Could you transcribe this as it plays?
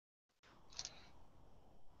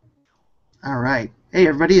All right. Hey,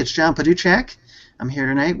 everybody, it's John Paduchak. I'm here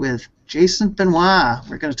tonight with Jayson Benoit.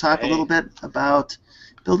 We're going to talk a little Hey, bit about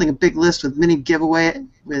building a big list with mini giveaways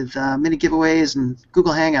and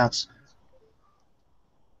Google Hangouts,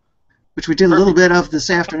 which we did a little perfect. bit of this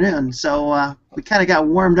afternoon. So we kind of got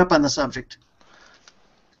warmed up on the subject.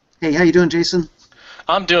 Hey, how you doing, Jason?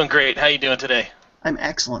 I'm doing great. How you doing today? I'm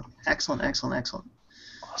excellent, excellent, excellent, excellent.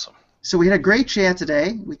 Awesome. So we had a great chat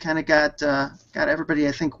today. We kind of got everybody,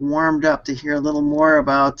 I think, warmed up to hear a little more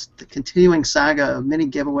about the continuing saga of mini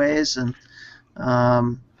giveaways. And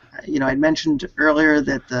I'd mentioned earlier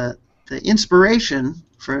that the inspiration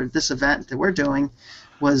for this event that we're doing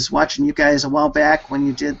was watching you guys a while back when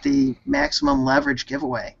you did the maximum leverage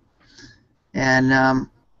giveaway. And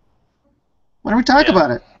why don't we talk Yeah, about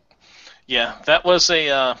it? yeah. That was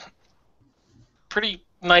a pretty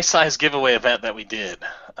nice size giveaway event that we did.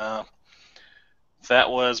 Uh, that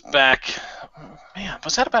was back. Man,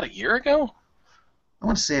 was that about a year ago? I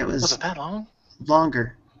want to say it Was was it that long?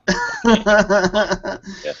 longer. Okay.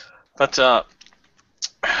 Yeah. But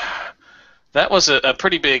that was a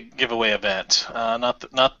pretty big giveaway event.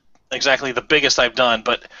 Not exactly the biggest I've done,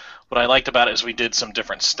 but what I liked about it is we did some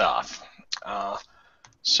different stuff.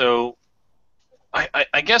 So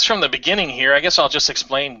I guess from the beginning here, I guess I'll just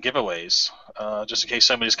explain giveaways, just in case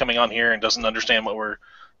somebody's coming on here and doesn't understand what we're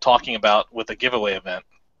talking about with a giveaway event.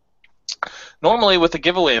 Normally, with a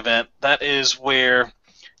giveaway event, that is where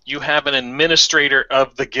you have an administrator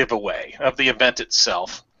of the giveaway, of the event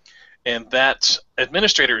itself, and that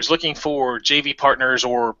administrator is looking for JV partners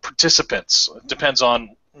or participants. It depends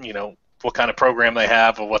on what kind of program they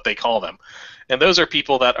have or what they call them, and those are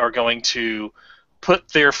people that are going to put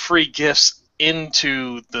their free gifts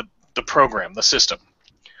into the program, the system.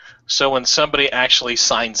 So when somebody actually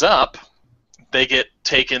signs up, they get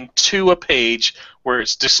taken to a page where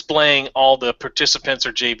it's displaying all the participants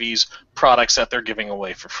or JVs products that they're giving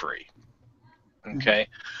away for free. Okay,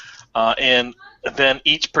 and then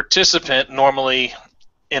each participant normally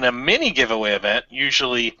in a mini giveaway event,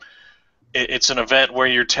 usually it's an event where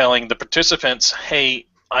you're telling the participants, hey,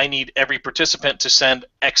 I need every participant to send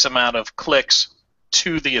X amount of clicks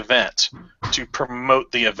to the event, to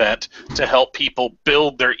promote the event, to help people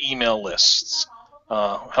build their email lists,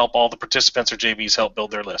 help all the participants or JVs help build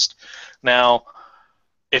their list. Now,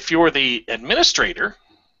 if you're the administrator,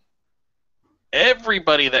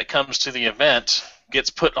 everybody that comes to the event gets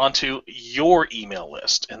put onto your email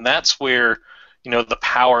list, and that's where the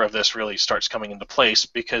power of this really starts coming into place,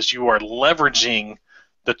 because you are leveraging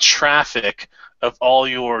the traffic of all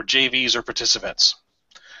your JVs or participants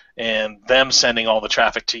and them sending all the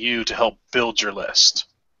traffic to you to help build your list.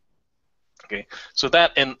 Okay, so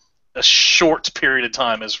that in a short period of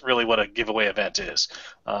time is really what a giveaway event is.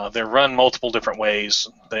 They're run multiple different ways.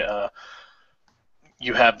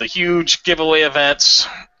 You have the huge giveaway events,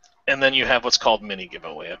 and then you have what's called mini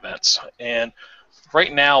giveaway events. And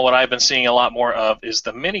right now, what I've been seeing a lot more of is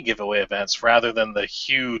the mini giveaway events rather than the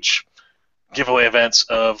huge giveaway events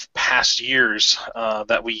of past years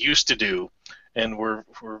that we used to do, and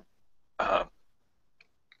uh,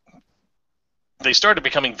 they started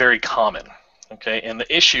becoming very common. Okay, and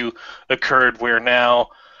the issue occurred where now,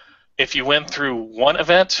 if you went through one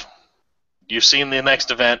event, you've seen the next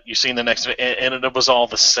event, you've seen the next event, and it was all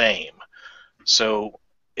the same. So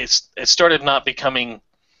it started not becoming,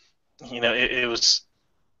 it was,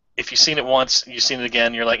 if you've seen it once, you've seen it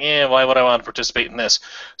again, you're like, why would I want to participate in this?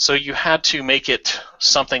 So you had to make it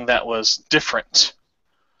something that was different,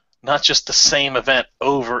 not just the same event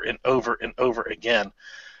over and over and over again.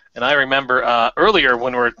 And I remember earlier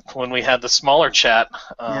when we had the smaller chat,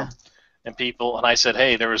 Yeah. and people, and I said,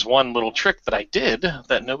 hey, there was one little trick that I did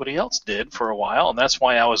that nobody else did for a while, and that's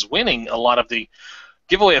why I was winning a lot of the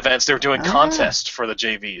giveaway events. They were doing Ah. contests for the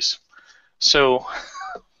JVs. So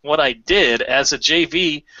what I did, as a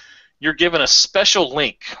JV, you're given a special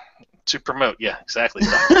link to promote. Yeah, exactly.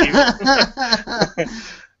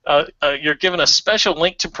 You're given a special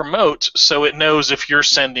link to promote, so it knows if you're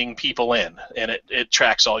sending people in, and it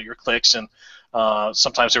tracks all your clicks. And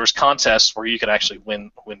sometimes there was contests where you could actually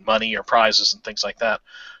win money or prizes and things like that.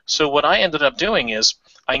 So what I ended up doing is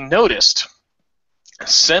I noticed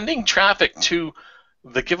sending traffic to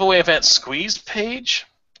the giveaway event squeeze page.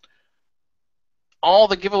 All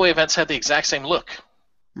the giveaway events had the exact same look.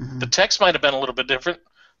 The Mhm. text might have been a little bit different,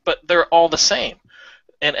 but they're all the same.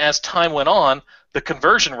 And as time went on, the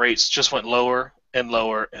conversion rates just went lower and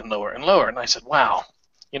lower and lower and lower. And I said, wow,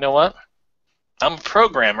 you know what? I'm a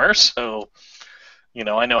programmer, so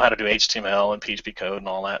I know how to do HTML and PHP code and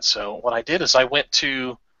all that. So what I did is I went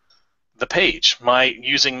to the page,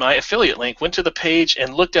 using my affiliate link, went to the page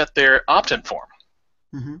and looked at their opt-in form.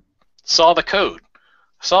 Mhm. saw the code,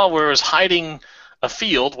 saw where it was hiding a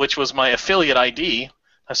field, which was my affiliate ID.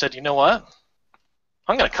 I said, you know what?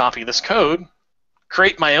 I'm going to copy this code,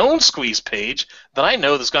 create my own squeeze page that I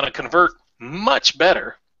know that's going to convert much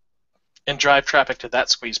better and drive traffic to that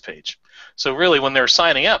squeeze page. So really, when they're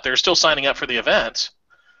signing up, they're still signing up for the event,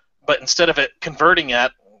 but instead of it converting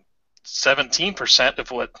at 17%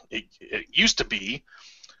 of what it used to be,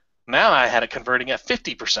 now I had it converting at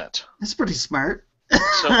 50%. That's pretty smart.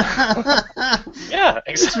 So, yeah,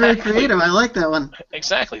 exactly. It's very creative. I like that one.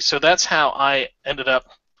 Exactly. So that's how I ended up,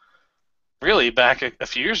 really, back a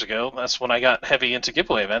few years ago. That's when I got heavy into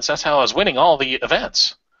giveaway events. That's how I was winning all the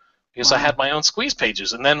events, because I had my own squeeze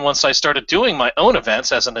pages. And then once I started doing my own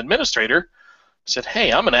events as an administrator, I said,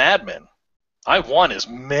 hey, I'm an admin. I want as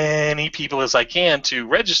many people as I can to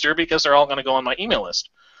register because they're all going to go on my email list.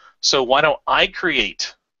 So why don't I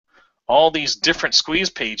create all these different squeeze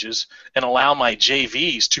pages and allow my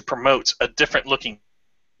JVs to promote a different looking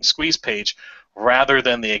squeeze page rather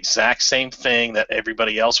than the exact same thing that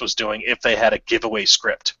everybody else was doing if they had a giveaway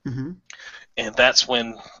script. Mm-hmm. And that's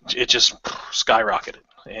when it just skyrocketed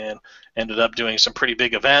and ended up doing some pretty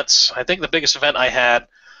big events. I think the biggest event I had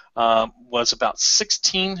was about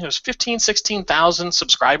 16,000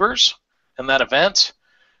 subscribers in that event.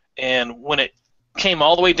 And when it came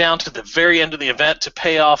all the way down to the very end of the event to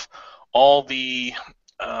pay off all the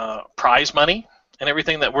prize money and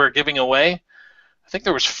everything that we're giving away, I think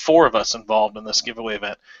there was 4 of us involved in this giveaway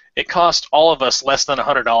event. It cost all of us less than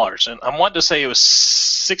 $100, and I'm wanting to say it was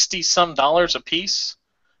 $60-some a piece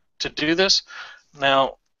to do this.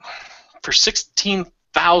 Now, for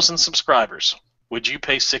 16,000 subscribers, would you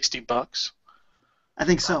pay $60? I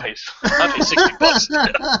think so. I'd pay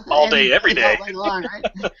 $60 all day, every day. All day long, right?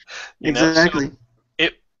 Exactly. So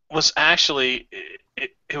it was actually,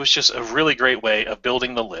 it was just a really great way of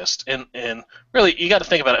building the list. And really, you got to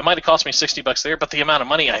think about it. It might have cost me $60 there, but the amount of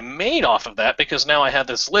money I made off of that, because now I had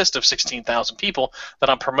this list of 16,000 people that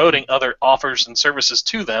I'm promoting other offers and services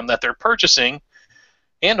to them that they're purchasing.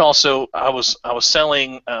 And also, I was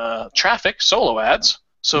selling traffic, solo ads.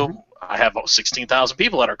 So I have about 16,000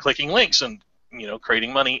 people that are clicking links and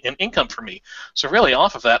creating money and income for me. So really,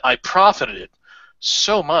 off of that, I profited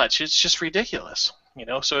so much. It's just ridiculous.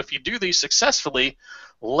 So if you do these successfully,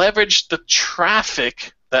 leverage the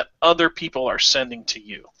traffic that other people are sending to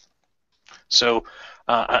you. So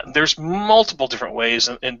there's multiple different ways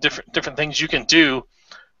and different things you can do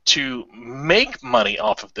to make money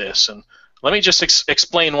off of this. And let me just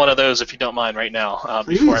explain one of those, if you don't mind, right now,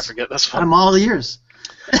 before I forget this one. I'm all ears.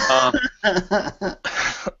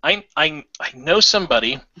 I know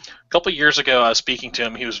somebody. A couple years ago, I was speaking to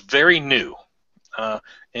him. He was very new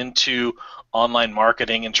into online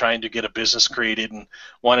marketing and trying to get a business created, and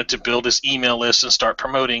wanted to build his email list and start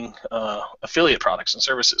promoting affiliate products and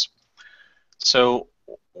services. So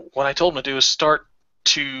what I told him to do is start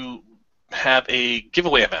to have a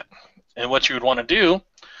giveaway event. And what you would want to do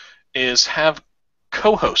is have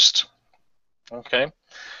co-hosts. Okay?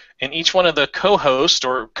 And each one of the co-hosts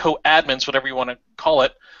or co-admins, whatever you want to call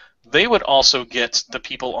it, they would also get the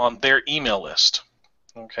people on their email list.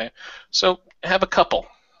 Okay? So have a couple.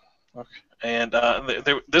 Okay. And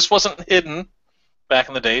this wasn't hidden back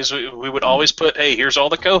in the days. We would always put, hey, here's all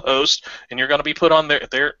the co-hosts, and you're going to be put on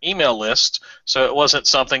their email list. So it wasn't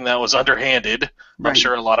something that was underhanded. Right. I'm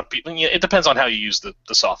sure a lot of people, it depends on how you use the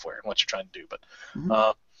software and what you're trying to do. But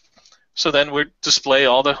so then we display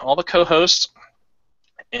all the co-hosts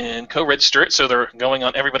and co-register it, so they're going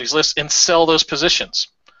on everybody's list, and sell those positions.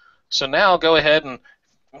 So now go ahead and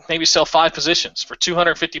maybe sell 5 positions for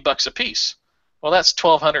 $250 a piece. Well, that's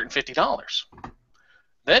 $1,250.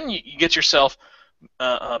 Then you get yourself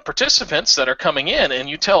participants that are coming in, and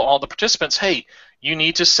you tell all the participants, hey, you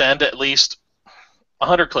need to send at least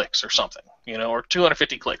 100 clicks or something, or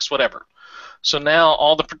 250 clicks, whatever. So now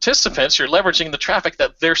all the participants, you're leveraging the traffic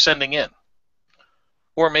that they're sending in.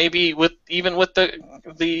 Or maybe even with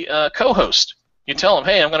the co-host, you tell them,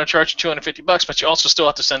 hey, I'm going to charge you $250, but you also still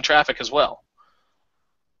have to send traffic as well.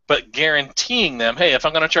 But guaranteeing them, hey, if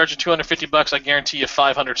I'm going to charge you $250, I guarantee you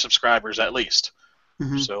 500 subscribers at least.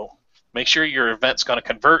 So make sure your event's going to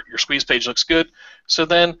convert, your squeeze page looks good. So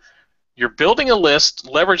then you're building a list,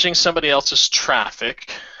 leveraging somebody else's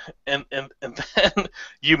traffic, and then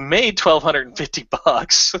you made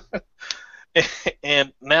 $1,250.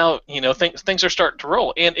 And now things are starting to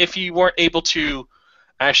roll. And if you weren't able to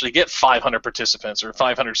actually get 500 participants or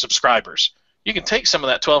 500 subscribers, you can take some of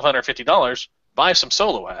that $1,250, buy some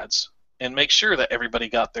solo ads, and make sure that everybody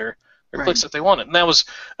got their clicks that they wanted. And that was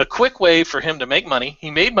a quick way for him to make money.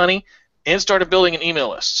 He made money and started building an email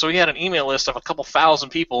list. So he had an email list of a couple thousand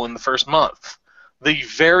people in the first month the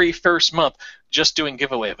very first month just doing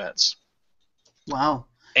giveaway events. Wow.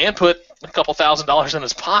 And put a couple $1,000s in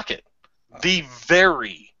his pocket the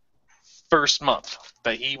very first month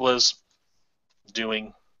that he was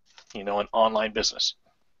doing, an online business.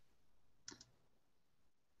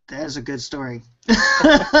 That is a good story.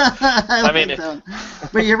 I mean,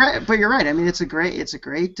 but you're right. I mean, it's a great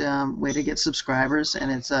way to get subscribers,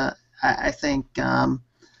 and it's I think the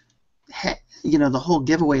whole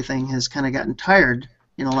giveaway thing has kind of gotten tired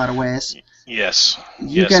in a lot of ways. Yes.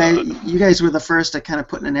 You guys were the first to kind of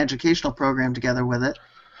put an educational program together with it,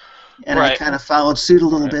 and right. I kind of followed suit a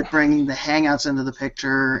little bit, bringing the Hangouts into the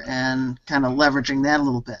picture and kind of leveraging that a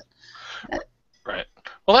little bit. Right.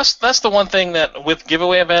 Well, that's the one thing that with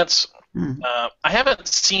giveaway events, I haven't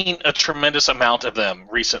seen a tremendous amount of them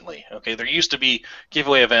recently. Okay, there used to be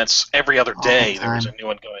giveaway events every other day. There was a new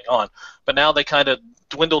one going on, but now they kind of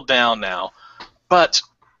dwindled down now. But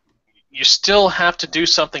you still have to do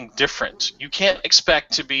something different. You can't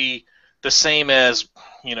expect to be the same as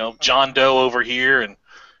John Doe over here and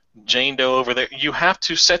Jane Doe over there. You have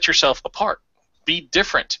to set yourself apart. Be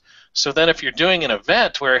different. So then if you're doing an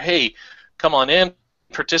event where, hey, come on in,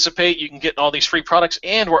 participate, you can get all these free products,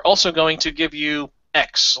 and we're also going to give you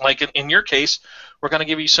X. Like in your case, we're going to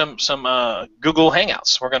give you some Google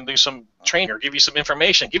Hangouts. We're going to do some training or give you some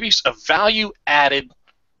information, give you a value-added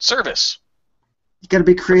service. You got to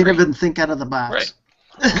be creative and think out of the box.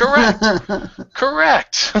 Right.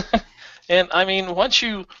 Correct. And I mean, what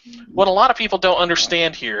a lot of people don't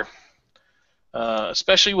understand here,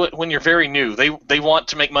 especially when you're very new, they want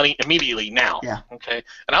to make money immediately now. Yeah. Okay.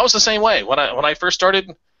 And I was the same way when I first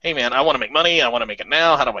started. Hey man, I want to make money. I want to make it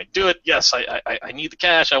now. How do I do it? Yes, I need the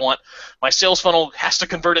cash. I want my sales funnel has to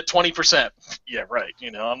convert at 20%. Yeah, right.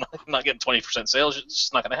 I'm not getting 20% sales. It's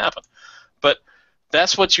just not going to happen. But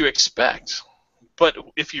that's what you expect. But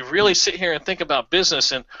if you really sit here and think about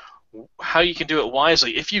business and how you can do it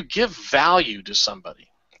wisely, if you give value to somebody,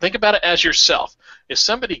 think about it as yourself. If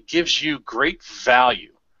somebody gives you great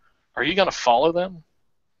value, are you going to follow them?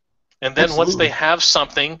 And then once they have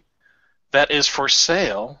something that is for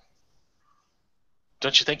sale,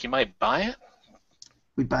 don't you think you might buy it?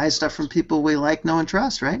 We buy stuff from people we like, know, and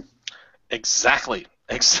trust, right? Exactly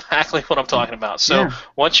what I'm talking about. So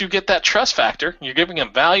once you get that trust factor, you're giving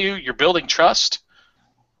them value, you're building trust,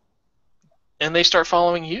 and they start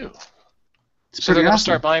following you. So they're going to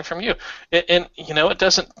start buying from you. And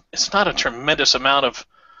it's not a tremendous amount of,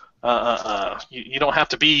 you don't have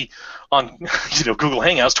to be on, Google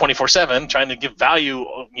Hangouts 24/7 trying to give value,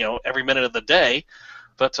 every minute of the day.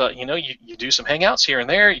 But, you do some Hangouts here and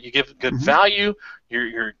there. You give good value.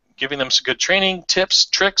 You're giving them some good training, tips,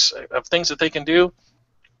 tricks of things that they can do.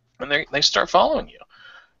 And they start following you.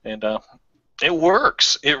 And it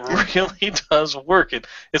works. It really does work.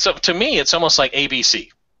 It's to me, it's almost like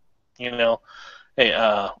ABC.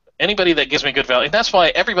 Hey, anybody that gives me good value, and that's why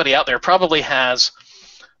everybody out there probably has,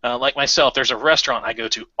 like myself, there's a restaurant I go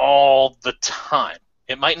to all the time.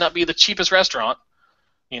 It might not be the cheapest restaurant,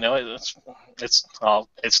 it's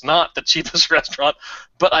not the cheapest restaurant,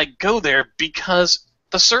 but I go there because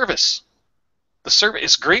the service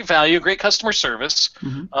is great value, great customer service.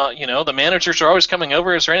 The managers are always coming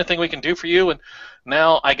over. Is there anything we can do for you? And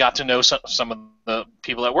now I got to know some of the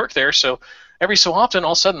people that work there. So every so often,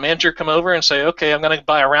 all of a sudden, manager come over and say, "Okay, I'm going to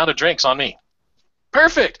buy a round of drinks on me."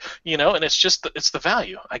 Perfect, and it's the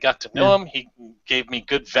value. I got to know him. He gave me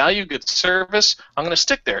good value, good service. I'm going to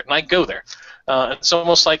stick there, and I go there. It's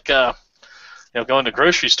almost like going to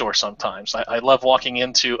grocery store sometimes. I love walking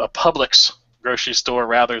into a Publix grocery store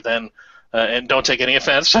rather than and don't take any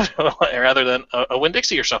offense, rather than a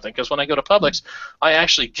Winn-Dixie or something, because when I go to Publix, I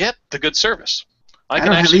actually get the good service. I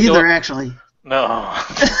don't have either, actually. No.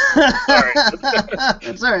 Sorry.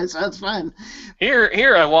 That's all right. So that's fine.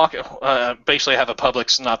 Here I walk. Basically, I have a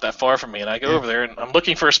Publix not that far from me, and I go over there, and I'm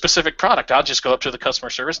looking for a specific product. I'll just go up to the customer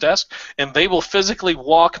service desk, and they will physically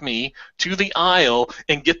walk me to the aisle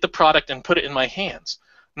and get the product and put it in my hands.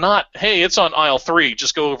 Not, hey, it's on aisle 3,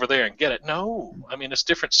 just go over there and get it. No, I mean, it's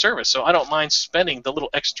different service, so I don't mind spending the little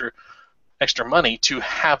extra money to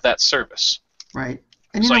have that service. Right.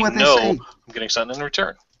 And you know what they say? I'm getting something in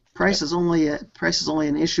return. Price is only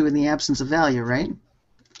an issue in the absence of value, right?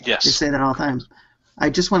 Yes. They say that all the time. I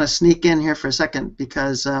just want to sneak in here for a second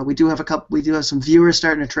because we do have some viewers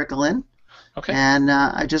starting to trickle in. Okay. And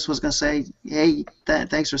I just was going to say, hey,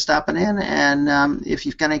 thanks for stopping in. And if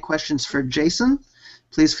you've got any questions for Jayson,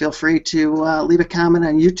 please feel free to leave a comment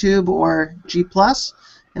on YouTube or G+,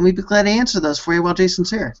 and we'd be glad to answer those for you while Jayson's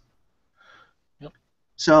here. Yep.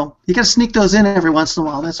 So you got to sneak those in every once in a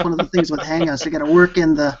while. That's one of the things with Hangouts. You got to work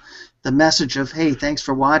in the the message of, hey, thanks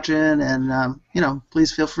for watching, and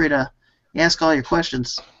please feel free to ask all your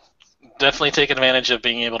questions. Definitely take advantage of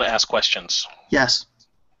being able to ask questions. Yes,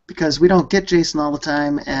 because we don't get Jayson all the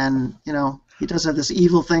time, and he does have this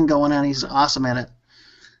evil thing going on. He's awesome at it.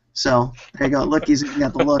 So there you go. Look, he's even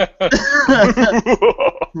got the look.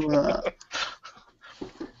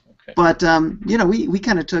 But we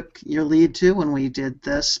kind of took your lead too when we did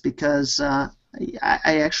this, because I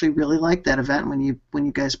actually really liked that event when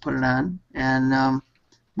you guys put it on, and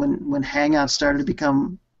when Hangouts started to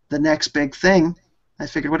become the next big thing, I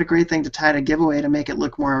figured what a great thing to tie to a giveaway to make it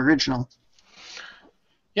look more original.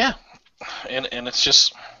 Yeah, and it's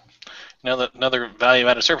just another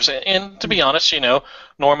value-added service. And to be honest,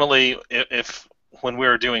 normally if when we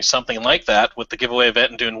were doing something like that with the giveaway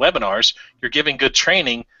event and doing webinars, you're giving good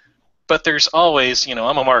training, but there's always, I'm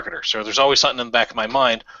a marketer, so there's always something in the back of my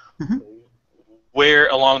mind. Mm-hmm. Where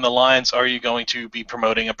along the lines are you going to be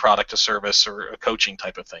promoting a product, a service, or a coaching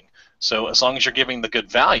type of thing? So as long as you're giving the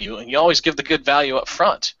good value, and you always give the good value up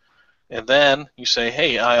front, and then you say,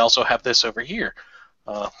 hey, I also have this over here.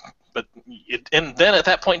 And then at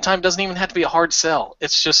that point in time, it doesn't even have to be a hard sell.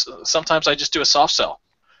 It's just sometimes I just do a soft sell.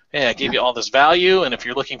 Hey, I gave you all this value, and if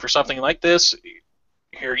you're looking for something like this,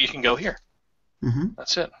 here you can go here. Mm-hmm.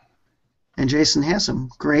 That's it. And Jayson has some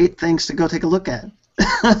great things to go take a look at.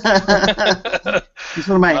 He's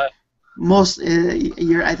one of my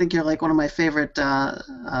I think you're like one of my favorite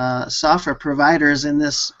software providers in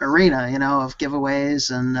this arena, of giveaways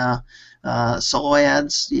and solo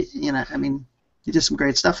ads. I mean, you did some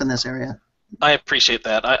great stuff in this area. I appreciate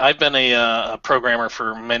that. I've been a programmer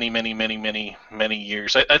for many, many, many, many, many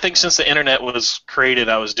years. I think since the internet was created,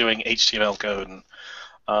 I was doing HTML code, and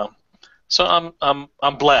so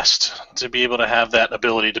I'm blessed to be able to have that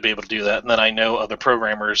ability to be able to do that, and then I know other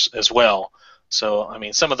programmers as well. So I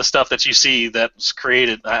mean, some of the stuff that you see that's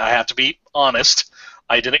created, I have to be honest,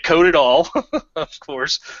 I didn't code it all, of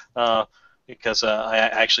course, because I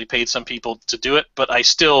actually paid some people to do it, but I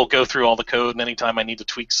still go through all the code, and anytime I need to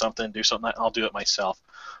tweak something, do something, I'll do it myself.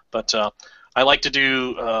 But I like to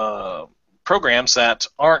do programs that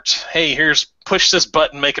aren't, hey, here's push this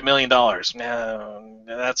button, make $1 million. No,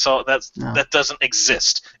 that doesn't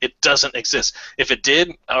exist. It doesn't exist. If it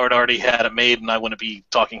did, I would already had it made, and I wouldn't be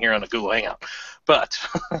talking here on a Google Hangout. But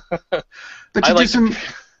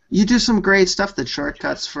you do some great stuff that's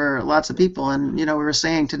shortcuts for lots of people, and we were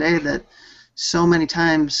saying today that so many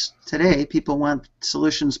times today people want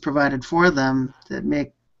solutions provided for them that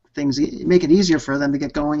make it easier for them to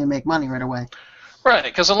get going and make money right away. Right,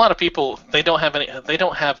 because a lot of people, they don't have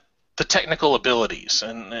the technical abilities,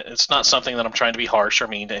 and it's not something that I'm trying to be harsh or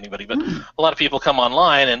mean to anybody, but a lot of people come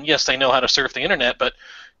online, and yes, they know how to surf the internet, but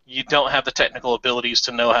you don't have the technical abilities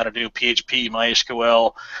to know how to do PHP,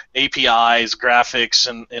 MySQL, APIs, graphics,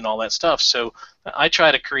 and all that stuff. So I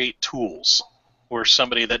try to create tools where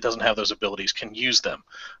somebody that doesn't have those abilities can use them.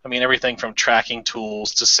 I mean, everything from tracking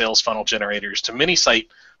tools to sales funnel generators to mini-site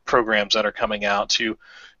programs that are coming out to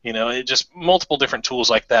just multiple different tools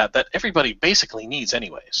like that everybody basically needs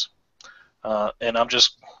anyways. And I'm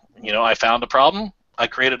just, I found a problem, I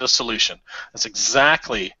created a solution. That's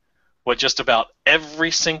exactly what just about every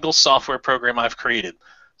single software program I've created.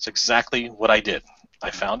 It's exactly what I did. I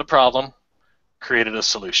found a problem, created a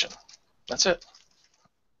solution. That's it.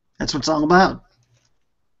 That's what it's all about.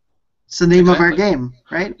 It's the name of our game,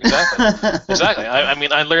 right? Exactly. I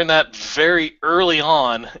mean, I learned that very early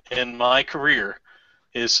on in my career.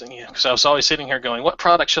 Because I was always sitting here going, what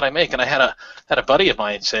product should I make? And I had a buddy of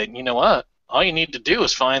mine say, you know what? All you need to do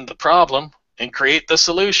is find the problem and create the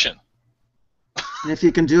solution. And if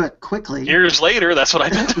you can do it quickly. Years later, that's what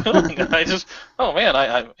I've been doing. I just, oh man,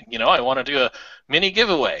 I want to do a mini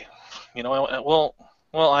giveaway. Well,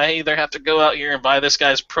 I either have to go out here and buy this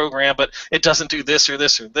guy's program, but it doesn't do this or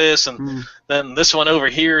this or this, and then this one over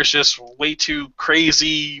here is just way too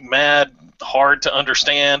crazy, mad, hard to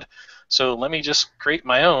understand. So let me just create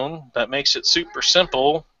my own that makes it super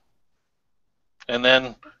simple, and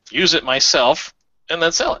then use it myself, and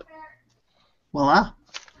then sell it. Voila.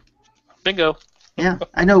 Bingo. Yeah,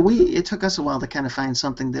 I know. It took us a while to kind of find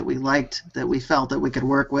something that we liked, that we felt that we could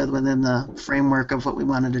work with within the framework of what we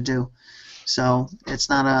wanted to do. So it's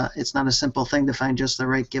not a simple thing to find just the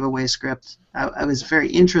right giveaway script. I was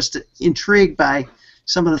very intrigued by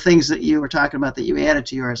some of the things that you were talking about that you added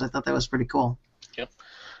to yours. I thought that was pretty cool. Yep.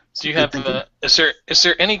 Do you have? Is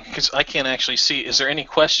there any? Because I can't actually see. Is there any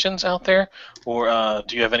questions out there, or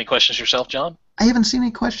do you have any questions yourself, John? I haven't seen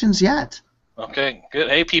any questions yet. Okay, good.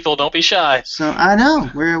 Hey, people, don't be shy. So I know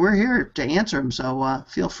we're here to answer them. So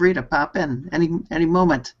feel free to pop in any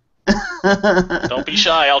moment. Don't be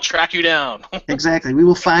shy. I'll track you down. Exactly. We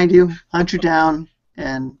will find you, hunt you down,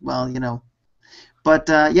 and well, But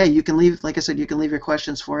yeah, you can leave, like I said, you can leave your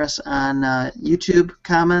questions for us on YouTube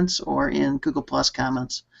comments or in Google Plus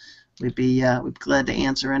comments. We'd be glad to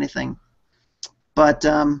answer anything. But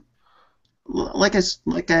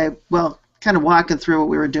well, kind of walking through what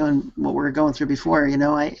we were doing, what we were going through before.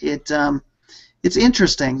 It's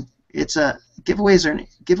interesting. It's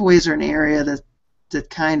giveaways are an area that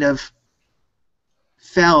kind of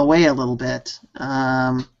fell away a little bit.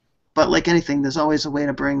 But like anything, there's always a way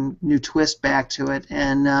to bring new twist back to it,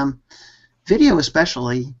 and video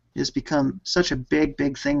especially has become such a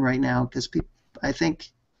big thing right now because I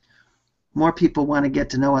think more people want to get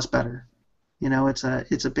to know us better. It's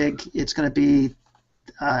going to be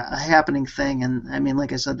a happening thing, and I mean,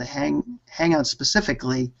 like I said, the Hangouts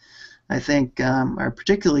specifically, I think, are a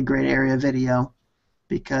particularly great area of video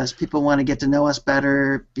because people want to get to know us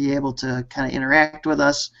better, be able to kind of interact with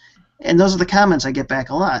us, and those are the comments I get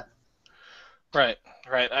back a lot. Right.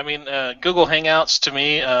 I mean, Google Hangouts to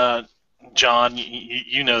me, John,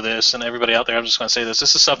 you know this, and everybody out there, I'm just going to say this.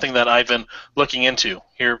 This is something that I've been looking into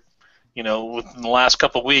here. Within the last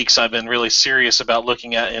couple of weeks, I've been really serious about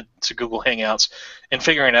looking at it to Google Hangouts and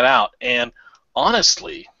figuring it out. And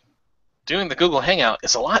honestly, doing the Google Hangout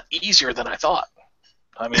is a lot easier than I thought.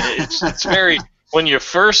 I mean, it's very when you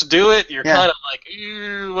first do it, you're kind of like,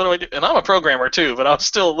 what do I do? And I'm a programmer too, but I'm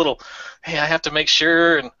still a little, hey, I have to make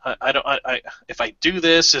sure, and I if I do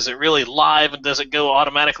this, is it really live, and does it go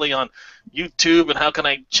automatically on YouTube, and how can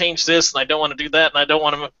I change this, and I don't want to do that, and I don't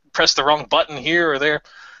want to press the wrong button here or there.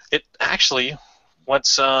 It actually,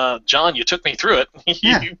 once John, you took me through it.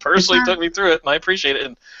 You personally took me through it, and I appreciate it.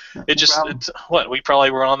 And we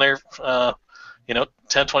probably were on there,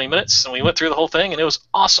 10, 20 minutes, and we went through the whole thing, and it was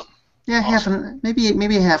awesome. Yeah, awesome.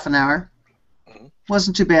 maybe a half an hour. Mm-hmm.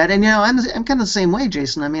 Wasn't too bad. And I'm kind of the same way,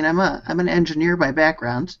 Jason. I mean, I'm an engineer by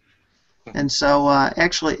background, and so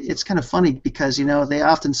actually, it's kind of funny because they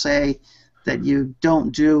often say that you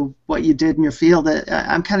don't do what you did in your field.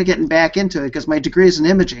 I'm kind of getting back into it because my degree is in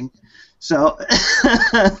imaging, so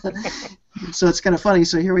so it's kind of funny.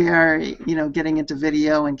 So here we are, getting into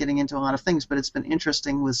video and getting into a lot of things. But it's been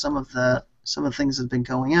interesting with some of the things that have been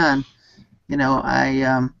going on.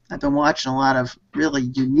 I've been watching a lot of really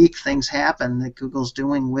unique things happen that Google's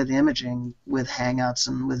doing with imaging, with Hangouts,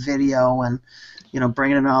 and with video, and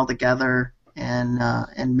bringing it all together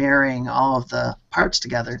and marrying all of the parts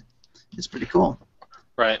together. It's pretty cool.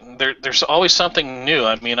 Right. There's always something new.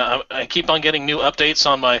 I mean, I keep on getting new updates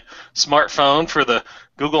on my smartphone for the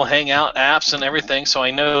Google Hangout apps and everything, so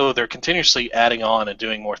I know they're continuously adding on and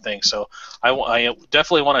doing more things. So I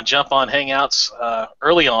definitely want to jump on Hangouts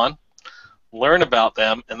early on, learn about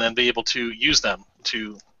them, and then be able to use them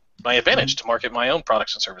to my advantage to market my own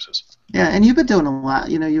products and services. Yeah, and you've been doing a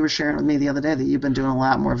lot. You were sharing with me the other day that you've been doing a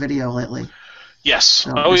lot more video lately. Yes.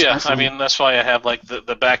 So yeah. I mean, that's why I have like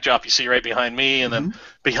the backdrop you see right behind me, and then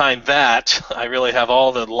behind that, I really have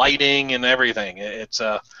all the lighting and everything. It's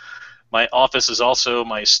my office is also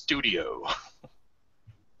my studio.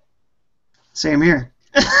 Same here.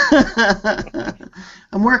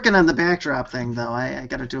 I'm working on the backdrop thing, though. I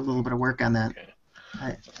got to do a little bit of work on that.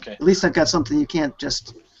 Okay. At least I've got something you can't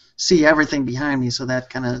just see everything behind me, so that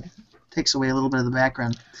kind of takes away a little bit of the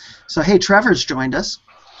background. So, hey, Trevor's joined us.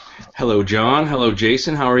 Hello, John. Hello,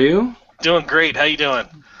 Jason. How are you? Doing great. How you doing?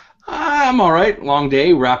 I'm all right. Long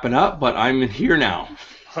day, wrapping up, but I'm here now.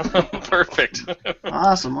 Perfect.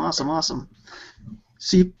 Awesome.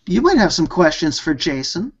 So you might have some questions for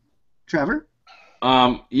Jason, Trevor?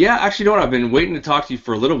 Yeah, actually, you know what? I've been waiting to talk to you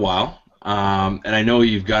for a little while, and I know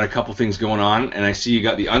you've got a couple things going on, and I see you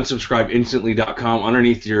got the unsubscribeinstantly.com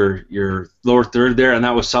underneath your lower third there, and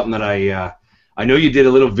that was something that I know you did a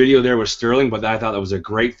little video there with Sterling, but I thought that was a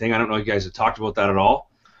great thing. I don't know if you guys have talked about that at all.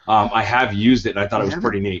 I have used it, and I thought it was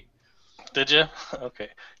pretty neat. Did you? Okay.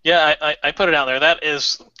 Yeah, I put it out there. That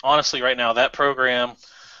is, honestly, right now, that program,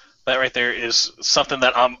 that right there is something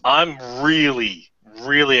that I'm really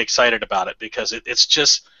excited about it because it's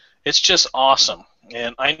just awesome.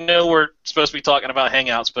 And I know we're supposed to be talking about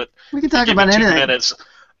Hangouts, but we can talk about anything. 2 minutes,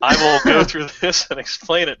 I will go through this and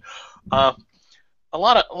explain it. A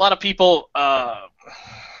lot of people,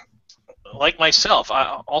 like myself,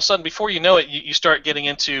 all of a sudden, before you know it, you start getting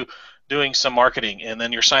into doing some marketing, and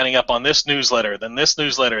then you're signing up on this newsletter,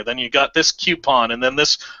 then you got this coupon, and then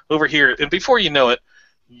this over here, and before you know it,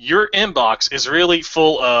 your inbox is really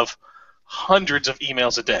full of hundreds of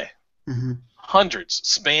emails a day. Mm-hmm. Hundreds.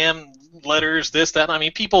 Spam letters, this, that. I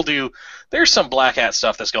mean, people do. There's some black hat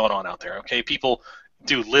stuff that's going on out there, okay? People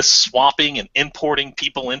do list swapping and importing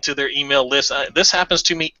people into their email list. This happens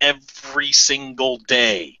to me every single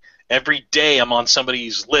day. Every day I'm on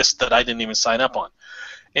somebody's list that I didn't even sign up on.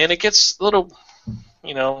 And it gets a little,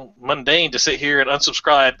 mundane to sit here and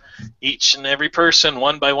unsubscribe each and every person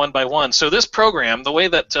one by one by one. So this program, the way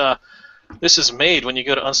that this is made, when you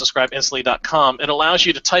go to unsubscribeinstantly.com, it allows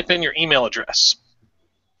you to type in your email address.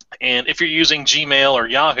 And if you're using Gmail or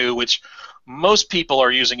Yahoo, which most people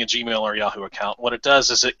are using a Gmail or Yahoo account, what it does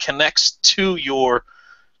is it connects to your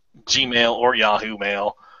Gmail or Yahoo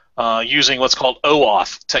mail using what's called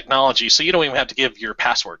OAuth technology. So you don't even have to give your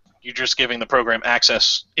password. You're just giving the program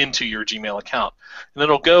access into your Gmail account. And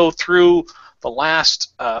it'll go through the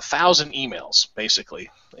last 1,000 emails,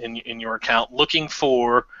 basically, in your account looking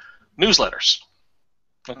for newsletters,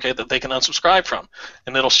 okay, that they can unsubscribe from.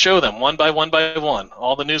 And it'll show them one by one,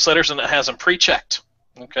 all the newsletters, and it has them pre-checked,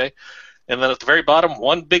 okay? And then at the very bottom,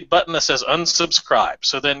 one big button that says unsubscribe.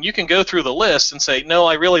 So then you can go through the list and say, no,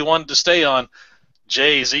 I really wanted to stay on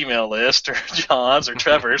Jay's email list or John's or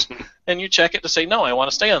Trevor's, and you check it to say, no, I want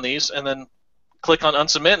to stay on these, and then click on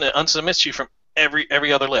unsubmit, and it unsubmits you from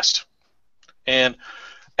every other list. And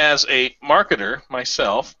as a marketer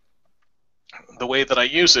myself, the way that I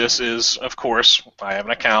use this is, of course, I have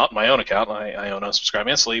an account, my own account, I own Unsubscribe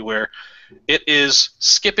Instantly, where it is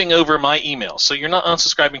skipping over my emails. So you're not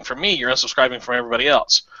unsubscribing from me, you're unsubscribing from everybody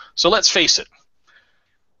else. So let's face it.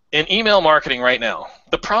 In email marketing right now,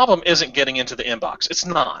 the problem isn't getting into the inbox. It's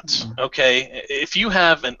not, okay? If you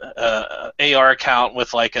have an AR account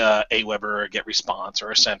with like a Aweber or a GetResponse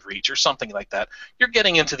or a SendReach or something like that, you're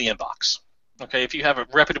getting into the inbox, okay? If you have a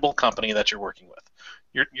reputable company that you're working with,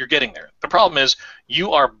 you're getting there. The problem is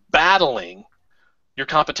you are battling your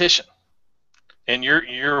competition. And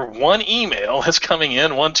your one email that's coming in,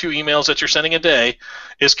 2 emails that you're sending a day,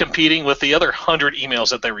 is competing with the other 100 emails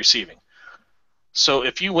that they're receiving. So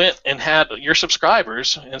if you went and had your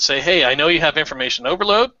subscribers and say, hey, I know you have information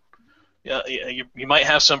overload, you might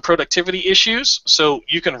have some productivity issues, so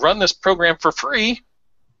you can run this program for free,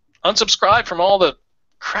 unsubscribe from all the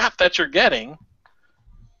crap that you're getting,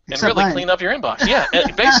 and really clean up your inbox. Yeah,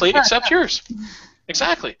 basically, except yours.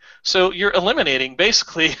 Exactly. So you're eliminating,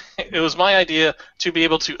 basically, it was my idea to be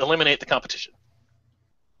able to eliminate the competition.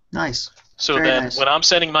 Nice. So Very then nice. when I'm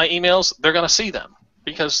sending my emails, they're going to see them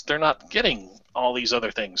because they're not getting all these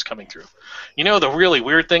other things coming through. You know, the really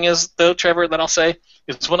weird thing is, though, Trevor, that I'll say,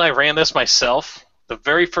 is when I ran this myself, the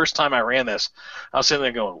very first time I ran this, I was sitting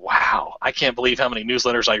there going, wow, I can't believe how many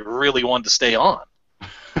newsletters I really wanted to stay on.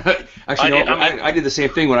 Actually, I did the same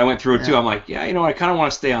thing when I went through it, too. I'm like, yeah, I kind of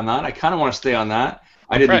want to stay on that. I kind of want to stay on that.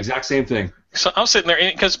 I did the exact same thing. So I'm sitting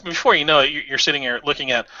there, because before you know it, you're sitting here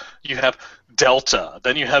looking at, you have Delta,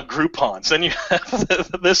 then you have Groupons, then you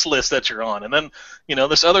have this list that you're on, and then,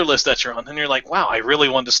 this other list that you're on, and you're like, wow, I really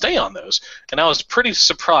wanted to stay on those. And I was pretty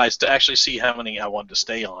surprised to actually see how many I wanted to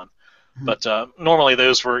stay on. Mm-hmm. But normally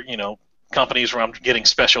those were, companies where I'm getting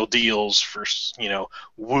special deals for,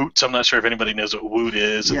 Woot. I'm not sure if anybody knows what Woot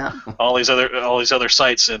is. Yeah. And all these other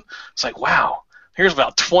sites, and it's like, wow. Here's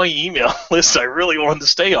about 20 email lists I really wanted to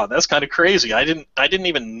stay on. That's kind of crazy. I didn't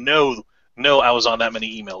even know I was on that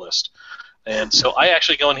many email lists. And so I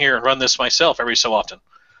actually go in here and run this myself every so often.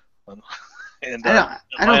 And I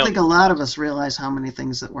don't think a lot of us realize how many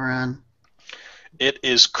things that we're on. It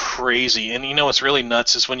is crazy. And what's really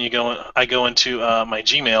nuts is when I go into my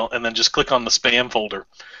Gmail and then just click on the spam folder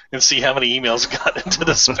and see how many emails got into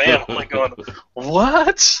the spam. I'm like going,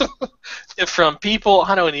 what? From people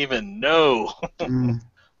I don't even know.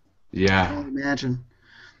 Yeah. I can imagine.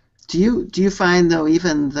 Do you find, though,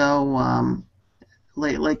 even though,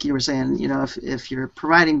 like you were saying, if you're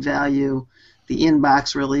providing value, the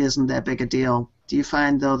inbox really isn't that big a deal. Do you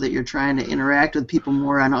find, though, that you're trying to interact with people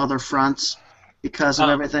more on other fronts because of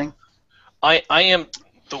everything? I am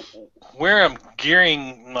where I'm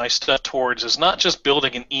gearing my stuff towards is not just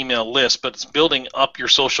building an email list, but it's building up your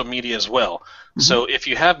social media as well. Mm-hmm. So if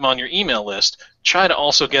you have them on your email list, try to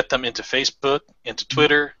also get them into Facebook, into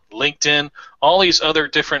Twitter, LinkedIn, all these other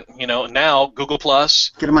different, now Google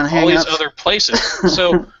Plus, get them on all Hangouts. these other places.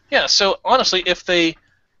 So yeah, so honestly,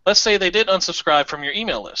 let's say they did unsubscribe from your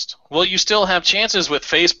email list. Well, you still have chances with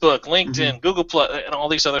Facebook, LinkedIn, Google Plus, and all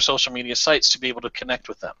these other social media sites to be able to connect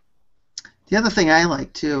with them. The other thing I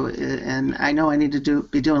like, too, and I know I need to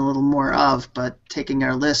be doing a little more of, but taking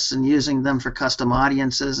our lists and using them for custom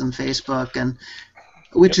audiences and Facebook,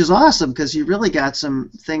 which is awesome because you really got some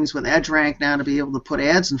things with EdgeRank now to be able to put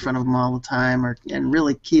ads in front of them all the time and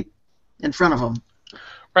really keep in front of them.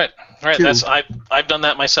 Right. I've done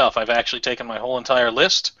that myself. I've actually taken my whole entire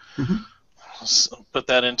list, put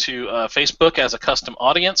that into Facebook as a custom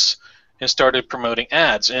audience, and started promoting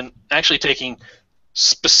ads and actually taking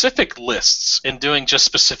specific lists and doing just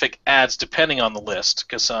specific ads depending on the list.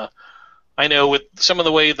 Because I know with some of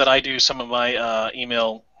the way that I do some of my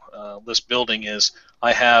email list building is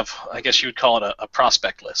I have, I guess you would call it a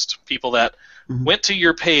prospect list. People that went to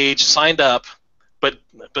your page, signed up, but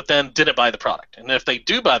then didn't buy the product. And if they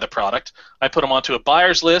do buy the product, I put them onto a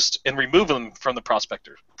buyer's list and remove them from the prospect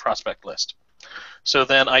list. So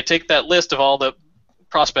then I take that list of all the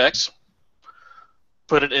prospects,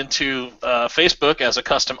 put it into Facebook as a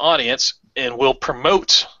custom audience, and will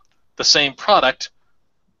promote the same product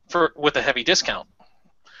with a heavy discount.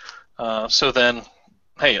 So then,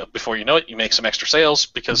 hey, before you know it, you make some extra sales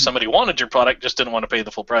because somebody wanted your product, just didn't want to pay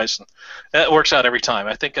the full price. And that works out every time.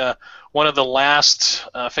 I think one of the last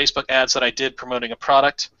Facebook ads that I did promoting a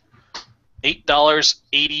product,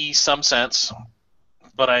 $8.80 some cents,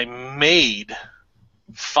 but I made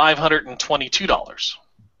 $522.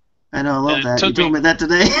 I know, I love that. You told me that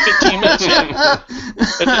today. 15 minutes, yeah.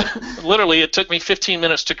 Literally, it took me 15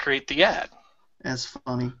 minutes to create the ad. That's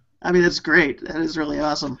funny. I mean, that's great. That is really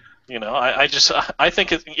awesome. You know, I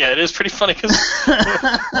think it is pretty funny because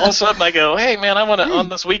all of a sudden I go, hey man, on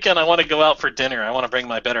this weekend I want to go out for dinner. I want to bring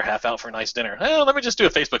my better half out for a nice dinner. Oh, let me just do a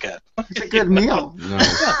Facebook ad. It's a good meal.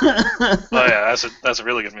 Nice. Oh yeah, that's a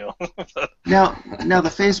really good meal. Now the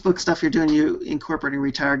Facebook stuff you're doing, you incorporating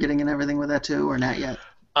retargeting and everything with that too, or not yet?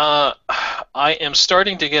 I am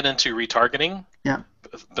starting to get into retargeting. Yeah.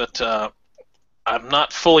 But I'm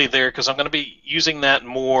not fully there because I'm going to be using that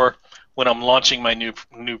more when I'm launching my new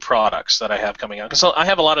products that I have coming out. Because I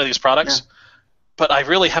have a lot of these products, but I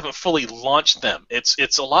really haven't fully launched them.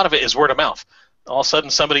 It's a lot of it is word of mouth. All of a sudden,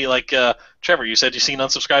 somebody like Trevor, you said you seen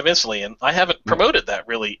unsubscribe instantly, and I haven't promoted that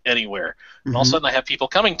really anywhere. And all of a sudden, I have people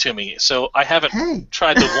coming to me, so I haven't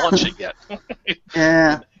tried to launch it yet.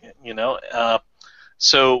 Yeah. You know.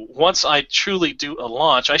 So once I truly do a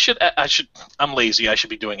launch, I'm lazy. I should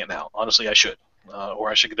be doing it now. Honestly, I should. Or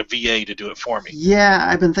I should get a VA to do it for me. Yeah,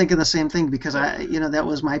 I've been thinking the same thing because that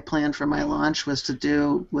was my plan for my launch was to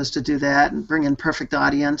do that and bring in perfect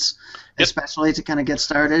audience, especially to kind of get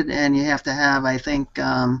started. And you have to have, I think,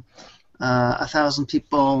 1,000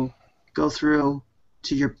 people go through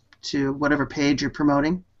to whatever page you're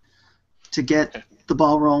promoting to get the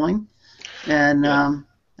ball rolling. And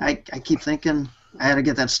I keep thinking I had to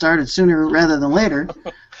get that started sooner rather than later.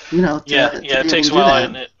 It takes a while,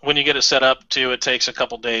 and when you get it set up, too, it takes a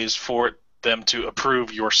couple days for them to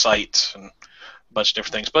approve your site and a bunch of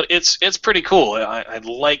different things. But it's pretty cool. I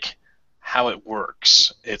like how it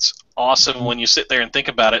works. It's awesome when you sit there and think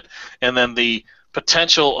about it, and then the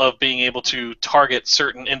potential of being able to target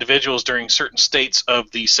certain individuals during certain states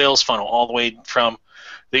of the sales funnel, all the way from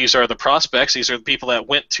these are the prospects, these are the people that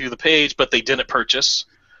went to the page but they didn't purchase.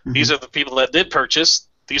 These are the people that did purchase.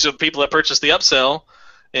 These are the people that purchased the upsell.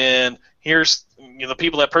 And here's the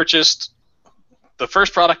people that purchased the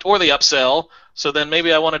first product or the upsell. So then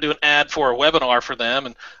maybe I want to do an ad for a webinar for them.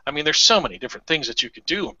 And I mean, there's so many different things that you could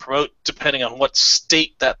do and promote depending on what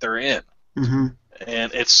state that they're in. And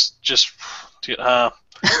it's just, I'm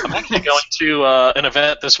actually going to an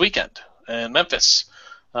event this weekend in Memphis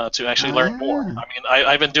to actually learn more. I mean,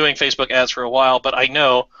 I've been doing Facebook ads for a while, but I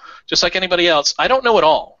know, just like anybody else, I don't know it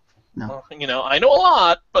all. No. I know a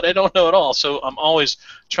lot, but I don't know it all. So I'm always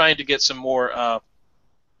trying to get some more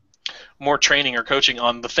training or coaching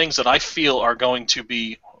on the things that I feel are going to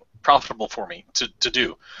be profitable for me to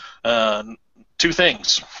do. Two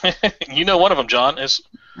things. One of them, John, is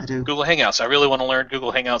I do. Google Hangouts. I really want to learn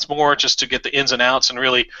Google Hangouts more just to get the ins and outs and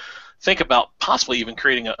really think about possibly even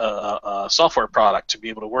creating a software product to be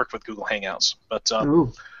able to work with Google Hangouts. But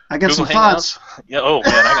I got Google some thoughts. Yeah. Oh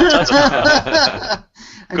man, I got tons of thoughts.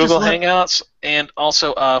 Google Hangouts, and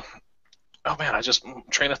also,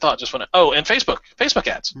 train of thought just went. Oh, and Facebook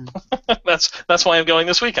ads. That's why I'm going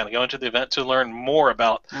this weekend. I'm going to the event to learn more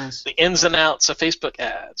about the ins and outs of Facebook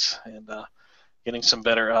ads and getting some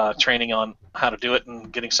better training on how to do it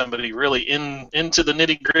and getting somebody really into the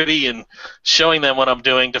nitty gritty and showing them what I'm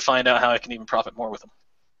doing to find out how I can even profit more with them.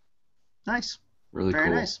 Nice. Really Very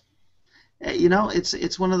cool. nice.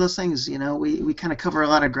 It's one of those things, we kind of cover a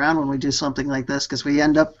lot of ground when we do something like this because we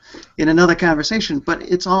end up in another conversation, but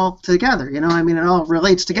it's all together, it all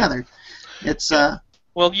relates together. It's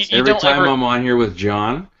well, you every time I'm on here with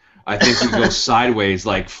John, I think we go sideways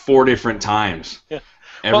like 4 different times. Yeah.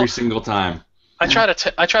 Every single time. I try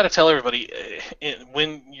to tell everybody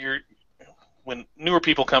when newer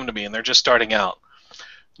people come to me and they're just starting out,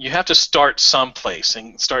 you have to start someplace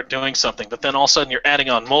and start doing something, but then all of a sudden you're adding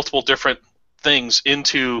on multiple different things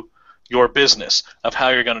into your business of how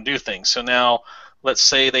you're going to do things. So now, let's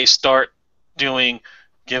say they start doing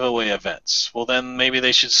giveaway events. Well, then maybe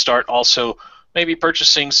they should start also maybe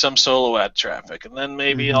purchasing some solo ad traffic, and then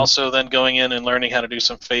maybe also then going in and learning how to do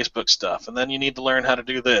some Facebook stuff, and then you need to learn how to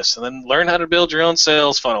do this, and then learn how to build your own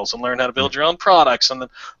sales funnels, and learn how to build your own products, and then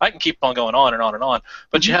I can keep on going on and on and on,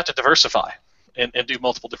 but you have to diversify and do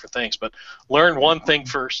multiple different things, but learn one thing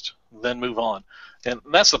first, then move on. And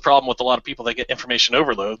that's the problem with a lot of people. They get information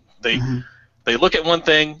overload. They look at one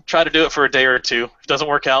thing, try to do it for a day or two. If it doesn't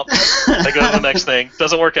work out, they go to the next thing.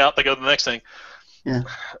 Doesn't work out, they go to the next thing. Yeah.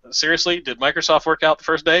 Seriously, did Microsoft work out the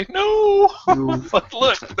first day? No. But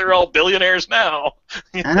look, they're all billionaires now.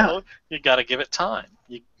 I know. You got to give it time.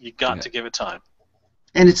 You got to give it time.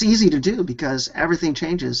 And it's easy to do because everything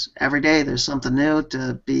changes every day. There's something new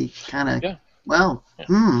to be kind of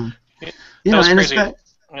You know, was and crazy.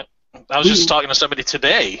 I was just talking to somebody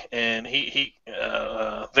today, and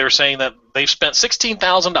they were saying that they've spent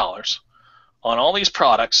 $16,000 on all these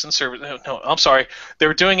products and services. No, I'm sorry. They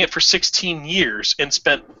were doing it for 16 years and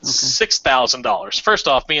spent $6,000. First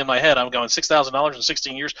off, me in my head, I'm going $6,000 in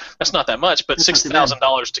 16 years. That's not that much, but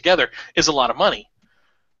 $6,000 together is a lot of money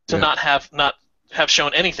to not have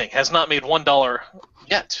shown anything. Has not made $1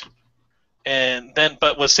 yet. And then,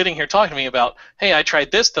 but was sitting here talking to me about, hey, I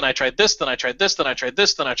tried this, then I tried this, then I tried this, then I tried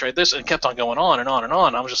this, then I tried this, and kept on going on and on and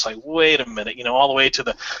on. I was just like, wait a minute, all the way to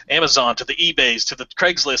the Amazon, to the eBays, to the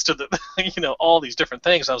Craigslist, to the, all these different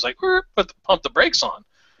things. I was like, pump the brakes on.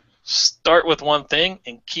 Start with one thing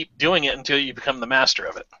and keep doing it until you become the master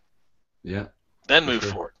of it. Yeah. Then move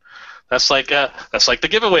forward. That's like the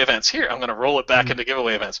giveaway events. Here, I'm going to roll it back into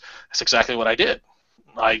giveaway events. That's exactly what I did.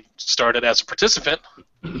 I started as a participant,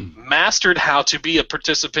 mastered how to be a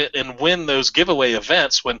participant and win those giveaway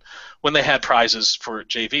events when they had prizes for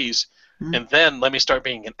JVs, and then let me start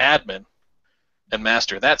being an admin and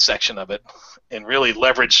master that section of it and really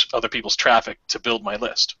leverage other people's traffic to build my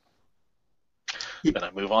list. Then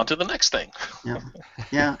I move on to the next thing.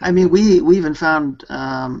 Yeah. I mean, we even found,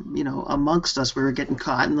 amongst us, we were getting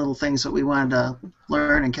caught in little things that we wanted to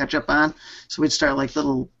learn and catch up on, so we'd start like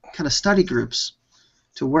little kind of study groups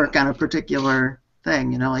to work on a particular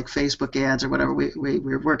thing, like Facebook ads or whatever. We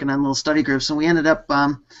were working on little study groups, and we ended up,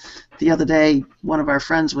 the other day, one of our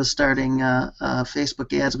friends was starting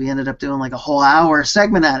Facebook ads. We ended up doing like a whole hour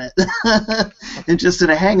segment on it, and just did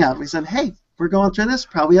a hangout. We said, hey, we're going through this.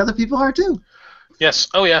 Probably other people are too. Yes.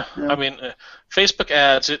 Oh, yeah. I mean, Facebook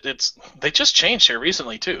ads, they just changed here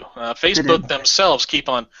recently too. Facebook themselves keep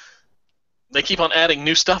on adding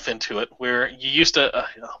new stuff into it, where you used to,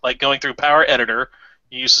 like going through Power Editor,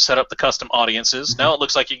 you used to set up the custom audiences. Now it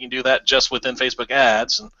looks like you can do that just within Facebook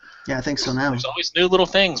ads. And yeah, I think so now. There's always new little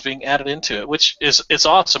things being added into it, which it's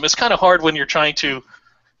awesome. It's kind of hard when you're trying to,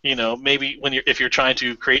 maybe if you're trying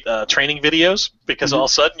to create training videos, because all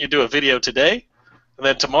of a sudden you do a video today, and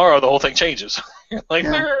then tomorrow the whole thing changes. You're like,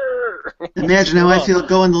 imagine how I feel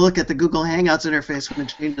going to look at the Google Hangouts interface when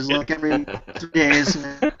it changes like every 3 days.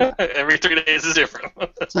 Every 3 days is different.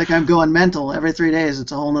 It's like I'm going mental every 3 days.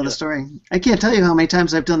 It's a whole nother story. I can't tell you how many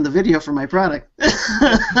times I've done the video for my product.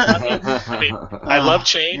 I love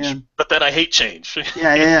change, but then I hate change.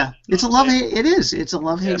 Yeah. It's a love-hate. It is. It's a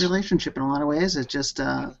love-hate relationship in a lot of ways. It's just,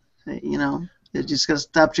 you just got to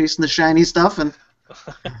stop chasing the shiny stuff and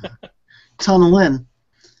tunnel in.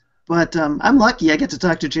 But I'm lucky. I get to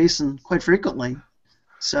talk to Jayson quite frequently,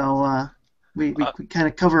 so we kind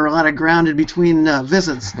of cover a lot of ground in between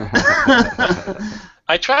visits.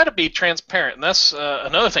 I try to be transparent, and that's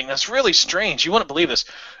another thing that's really strange. You wouldn't believe this.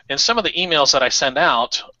 In some of the emails that I send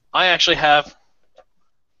out, I actually have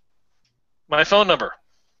my phone number.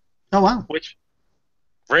 Oh, wow. Which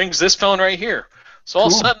rings this phone right here. So all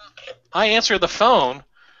of a sudden, I answer the phone,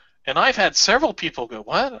 and I've had several people go,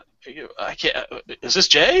 what? I can't. Is this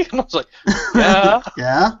Jay? And I was like, yeah.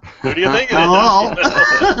 Yeah. Who do you think it is?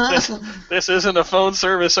 Hello. This isn't a phone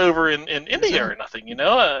service over in India or nothing,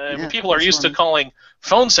 people are used to calling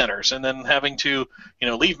phone centers and then having to,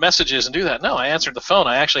 leave messages and do that. No, I answered the phone.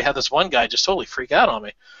 I actually had this one guy just totally freak out on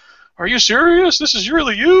me. Are you serious? This is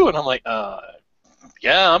really you? And I'm like,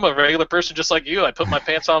 yeah, I'm a regular person just like you. I put my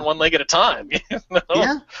pants on one leg at a time.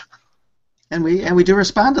 Yeah. And we do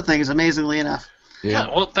respond to things amazingly enough. Yeah,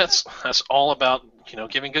 well, that's all about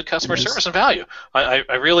giving good customer service and value. I'm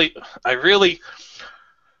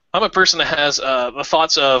a person that has the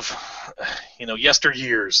thoughts of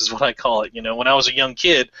yesteryears is what I call it. When I was a young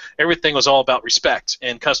kid, everything was all about respect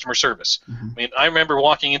and customer service. I mean, I remember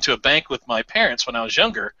walking into a bank with my parents when I was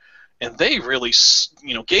younger, and they really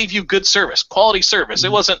gave you good service, quality service.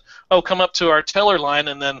 It wasn't come up to our teller line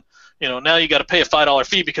and then now you got to pay a $5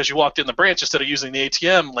 fee because you walked in the branch instead of using the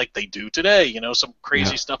ATM like they do today, some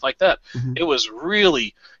crazy stuff like that. It was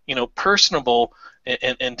really, personable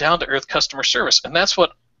and down-to-earth customer service. And that's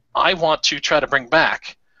what I want to try to bring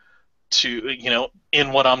back to,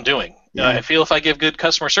 in what I'm doing. Yeah. I feel if I give good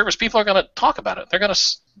customer service, people are going to talk about it. They're going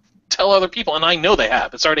to tell other people, and I know they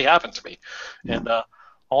have. It's already happened to me. Yeah. And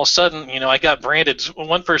all of a sudden, I got branded.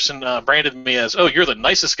 One person branded me as, "Oh, you're the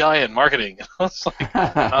nicest guy in marketing." I was like,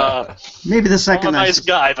 maybe the second I'm a nice nicest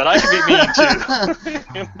guy, but I can be mean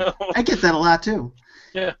too. I get that a lot too.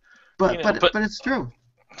 Yeah. But it's true.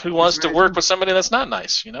 Who wants to work with somebody that's not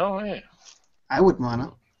nice? Hey. I wouldn't want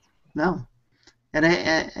to. No.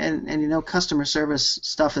 And customer service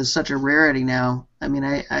stuff is such a rarity now. I mean,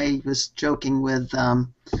 I was joking with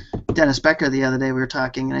Dennis Becker the other day. We were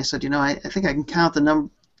talking, and I said, I think I can count the number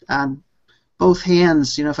on both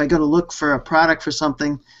hands. If I go to look for a product for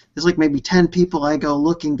something, there's like maybe 10 people I go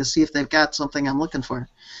looking to see if they've got something I'm looking for.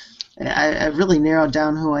 I really narrowed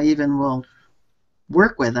down who I even will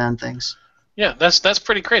work with on things. Yeah, that's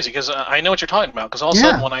pretty crazy, because I know what you're talking about. Because all of a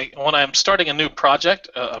sudden, when I'm starting a new project,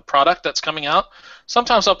 a product that's coming out,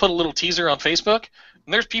 sometimes I'll put a little teaser on Facebook,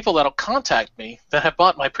 and there's people that'll contact me that have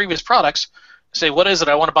bought my previous products, say, "What is it?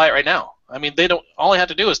 I want to buy it right now." I mean, they don't. All I have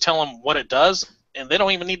to do is tell them what it does, and they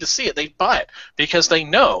don't even need to see it. They buy it because they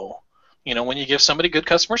know. When you give somebody good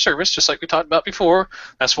customer service, just like we talked about before,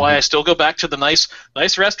 that's why I still go back to the nice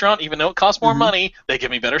restaurant, even though it costs more money. They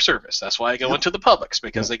give me better service. That's why I go into the Publix,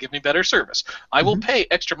 because they give me better service. I will pay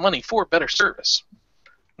extra money for better service.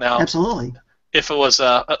 Now, absolutely. If it was,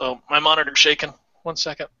 my monitor's shaking. 1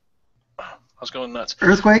 second. I was going nuts.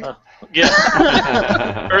 Earthquake? Yeah.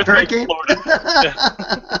 Earthquake. Hurricane? Yeah.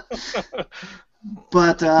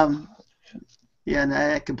 But yeah, and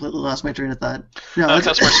I completely lost my train of thought. No,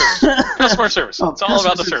 customer service. Customer service. Oh, it's all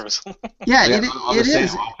about the service. Yeah, it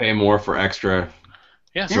is. I'll pay more for extra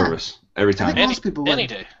service every time. Most people would. Any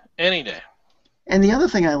day. And the other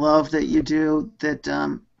thing I love that you do that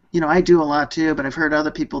I do a lot too, but I've heard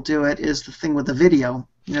other people do it, is the thing with the video.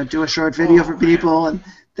 Do a short video for people, and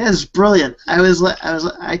that is brilliant.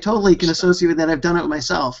 I totally can associate with that. I've done it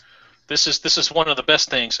myself. This is one of the best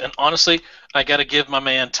things, and honestly, I got to give my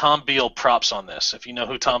man Tom Beal props on this. If you know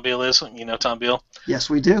who Tom Beal is, you know Tom Beal? Yes,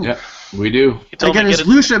 we do. Yeah, we do. I got his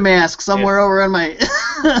Lucia mask somewhere over on my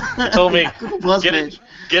he told me,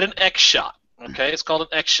 get an X shot. Okay, it's called an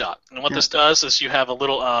X shot, and what this does is you have a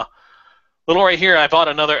little right here. I bought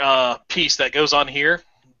another piece that goes on here,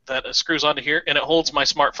 that screws onto here, and it holds my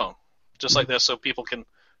smartphone, just like this, so people can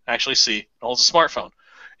actually see. It holds a smartphone.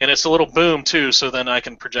 And it's a little boom too, so then I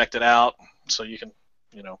can project it out, so you can,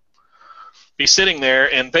 be sitting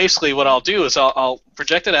there. And basically, what I'll do is I'll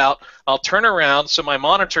project it out. I'll turn around so my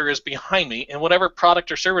monitor is behind me, and whatever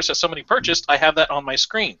product or service that somebody purchased, I have that on my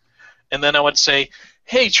screen. And then I would say,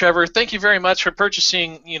 "Hey, Trevor, thank you very much for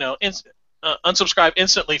purchasing, unsubscribe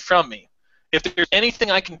instantly from me. If there's anything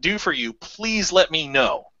I can do for you, please let me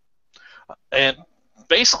know." And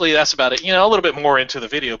basically, that's about it. A little bit more into the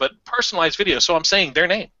video, but personalized video. So I'm saying their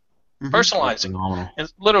name, personalizing. And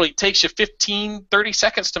it literally takes you 15, 30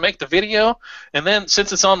 seconds to make the video. And then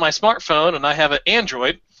since it's on my smartphone and I have an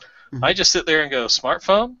Android, I just sit there and go,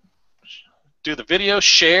 smartphone, do the video,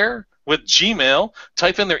 share with Gmail,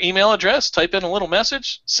 type in their email address, type in a little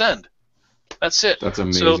message, send. That's it. That's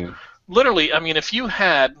amazing. So literally, I mean, if you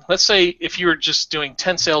had, let's say if you were just doing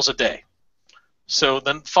 10 sales a day, so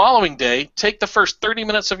the following day, take the first 30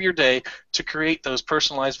 minutes of your day to create those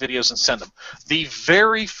personalized videos and send them. The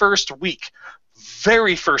very first week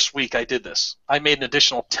I did this, I made an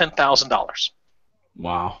additional $10,000.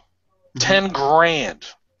 Wow. 10 grand.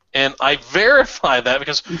 And I verified that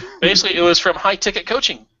because basically it was from high-ticket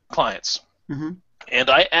coaching clients. And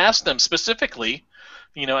I asked them specifically,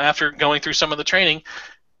 after going through some of the training,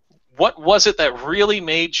 what was it that really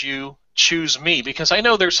made you choose me? Because I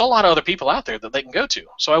know there's a lot of other people out there that they can go to.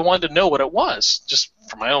 So I wanted to know what it was, just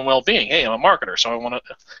for my own well-being. Hey, I'm a marketer, so I want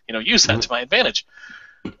to, use that to my advantage.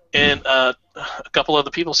 And a couple of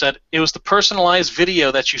the people said, it was the personalized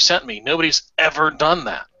video that you sent me. Nobody's ever done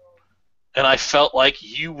that. And I felt like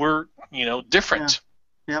you were, different.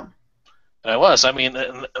 Yeah. And I was. I mean,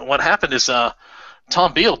 what happened is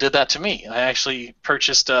Tom Beal did that to me. I actually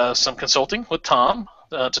purchased some consulting with Tom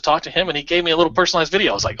to talk to him, and he gave me a little personalized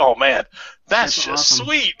video. I was like, oh, man, that's just awesome.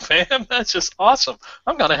 Sweet, man. That's just awesome.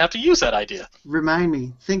 I'm going to have to use that idea. Remind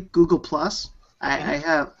me, think Google Plus.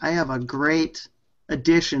 I have a great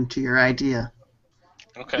addition to your idea.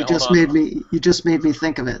 Okay, you just made me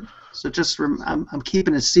think of it. So just I'm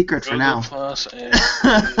keeping it secret Google for now. Plus and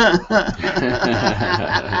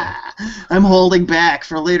I'm holding back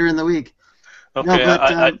for later in the week. Okay, No,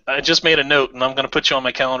 but I just made a note, and I'm going to put you on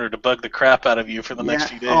my calendar to bug the crap out of you for the next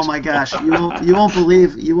few days. Oh my gosh, you won't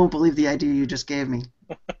believe the idea you just gave me.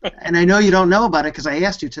 And I know you don't know about it because I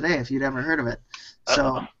asked you today if you'd ever heard of it.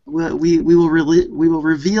 So we will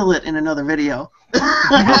reveal it in another video.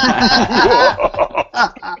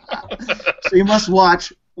 So you must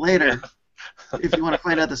watch later if you want to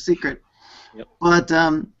find out the secret. Yep. But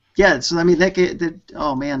yeah, so I mean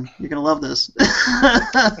oh man, you're gonna love this.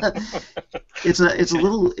 It's a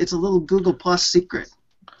little Google Plus secret,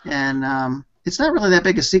 and it's not really that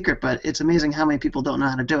big a secret, but it's amazing how many people don't know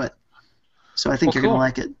how to do it. So I think you're gonna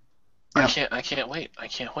like it. Yep. I can't wait.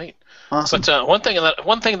 Awesome. But one thing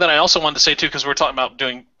that I also wanted to say too, because we're talking about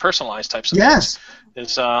doing personalized types of Yes.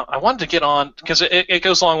 things, is I wanted to get on because it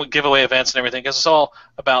goes along with giveaway events and everything, because it's all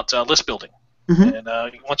about list building. Mm-hmm.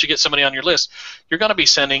 And once you get somebody on your list, you're going to be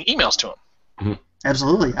sending emails to them. Mm-hmm.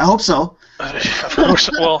 Absolutely. I hope so. Of course.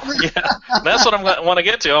 Well, yeah, that's what I want to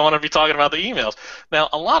get to. I want to be talking about the emails. Now,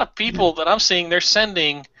 a lot of people that I'm seeing, they're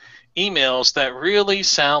sending emails that really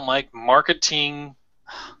sound like marketing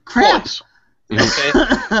crap. ploys. Okay,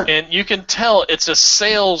 and you can tell it's a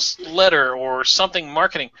sales letter or something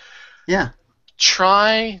marketing. Yeah.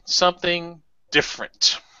 Try something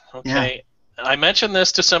different. Okay. Yeah. I mentioned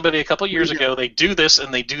this to somebody a couple of years ago. They do this,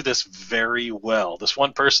 and they do this very well. This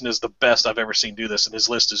one person is the best I've ever seen do this, and his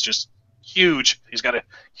list is just huge. He's got a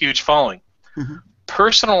huge following. Mm-hmm.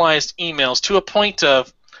 Personalized emails to a point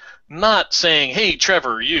of not saying, "Hey,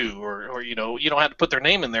 Trevor, you," or you don't have to put their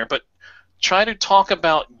name in there, but try to talk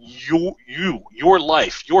about your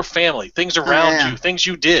life, your family, things around you, things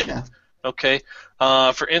you did. Yeah. Okay.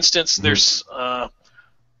 For instance, there's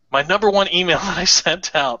my number one email that I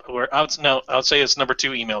sent out, or I would say it's number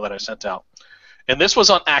 2 email that I sent out, and this was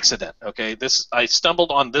on accident. Okay, I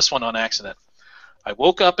stumbled on this one on accident. I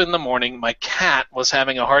woke up in the morning. My cat was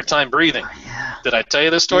having a hard time breathing. Oh, yeah. Did I tell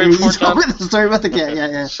you this story before, John? The story about the cat.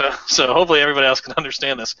 Yeah. So hopefully everybody else can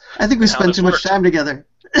understand this. I think we spent too much time together.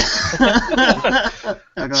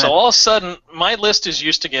 So all of a sudden, my list is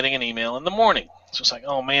used to getting an email in the morning. So it's like,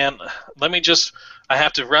 oh man, I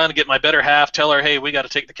have to run and get my better half, tell her, hey, we got to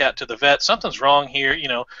take the cat to the vet. Something's wrong here.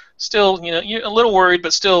 Still, you're a little worried,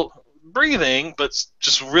 but still breathing, but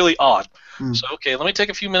just really odd. So, okay, let me take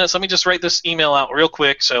a few minutes. Let me just write this email out real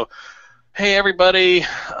quick. So, hey, everybody,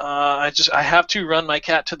 I have to run my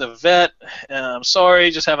cat to the vet. I'm sorry,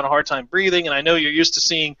 just having a hard time breathing, and I know you're used to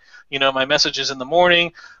seeing, my messages in the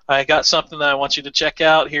morning. I got something that I want you to check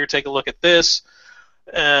out. Here, take a look at this.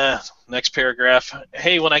 Next paragraph.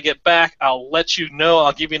 Hey, when I get back, I'll let you know.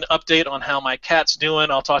 I'll give you an update on how my cat's doing.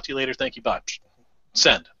 I'll talk to you later. Thank you. Bye.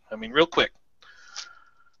 Send. Real quick.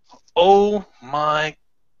 Oh, my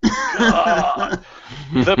God.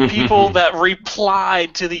 The people that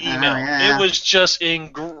replied to the email. It was just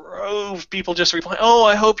in groves. People just replying, oh,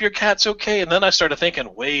 I hope your cat's okay. And then I started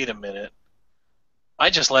thinking, wait a minute. I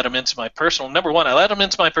just let them into my personal. Number one, I let them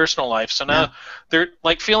into my personal life. So now they're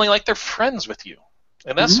feeling like they're friends with you.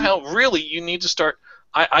 And that's how really you need to start.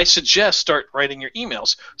 I suggest start writing your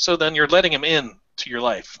emails. So then you're letting them in to your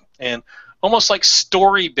life. And almost like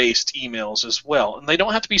story-based emails as well. And they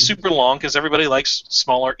don't have to be super long because everybody likes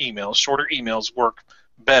smaller emails. Shorter emails work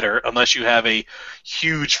better unless you have a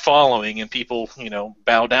huge following and people,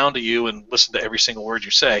 bow down to you and listen to every single word you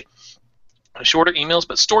say. Shorter emails,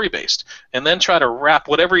 but story-based. And then try to wrap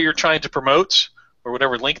whatever you're trying to promote or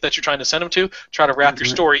whatever link that you're trying to send them to, try to wrap your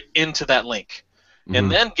story into that link. And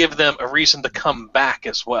then give them a reason to come back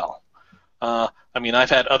as well. I've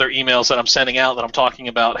had other emails that I'm sending out that I'm talking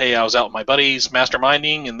about, hey, I was out with my buddies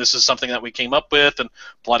masterminding, and this is something that we came up with, and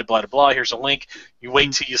blah, blah, blah, blah. Here's a link. You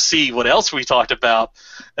wait till you see what else we talked about,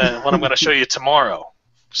 what I'm going to show you tomorrow.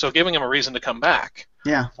 So giving them a reason to come back.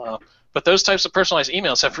 Yeah. But those types of personalized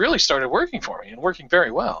emails have really started working for me and working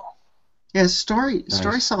very well. Yeah, story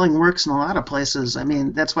selling works in a lot of places.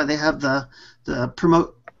 That's why they have the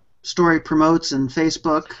story promotes in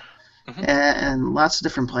Facebook and lots of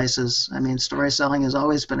different places. Story selling has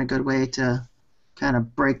always been a good way to kind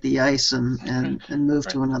of break the ice and move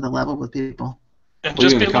to another level with people. And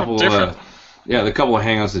just be a little different. The couple of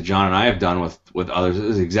hangouts that John and I have done with others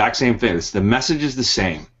is the exact same thing. The message is the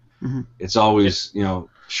same. It's always,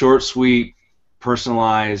 short, sweet,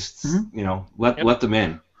 personalized, let them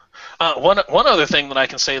in. One other thing that I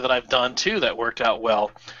can say that I've done too that worked out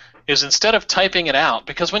well is instead of typing it out,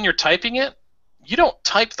 because when you're typing it, you don't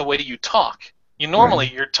type the way you talk.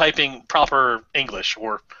 You're typing proper English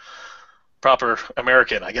or proper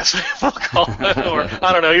American, I guess we'll call it. Or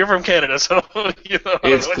I don't know. You're from Canada, so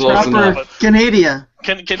it's close enough. Canadian.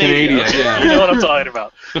 Canadian. Yeah. You know what I'm talking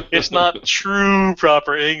about. It's not true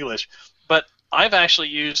proper English, but I've actually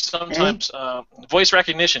used sometimes voice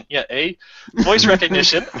recognition. Yeah, voice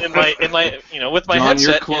recognition in my with my John, headset.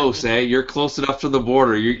 you're close, You're close enough to the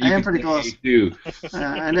border. You I am can pretty say close. too.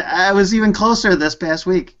 And I was even closer this past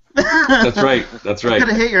week. That's right. That's right. Could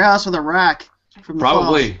have hit your house with a rock from the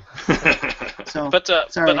Probably. So, but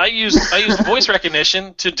sorry. I used voice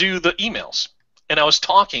recognition to do the emails, and I was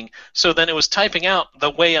talking, so then it was typing out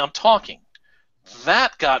the way I'm talking.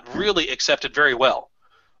 That got really accepted very well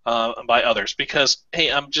by others because,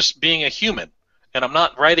 hey, I'm just being a human, and I'm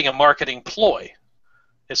not writing a marketing ploy.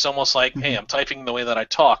 It's almost like, hey, I'm typing the way that I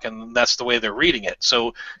talk, and that's the way they're reading it.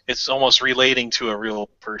 So it's almost relating to a real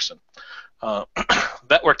person.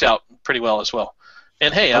 That worked out pretty well as well.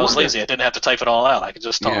 And hey, I was lazy. I didn't have to type it all out. I could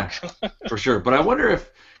just talk. Yeah, for sure. But I wonder if,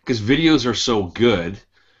 because videos are so good,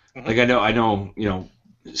 like I know,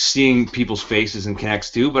 seeing people's faces and connects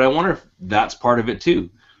too. But I wonder if that's part of it too,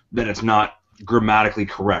 that it's not grammatically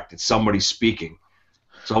correct. It's somebody speaking.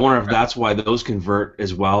 So I wonder if that's why those convert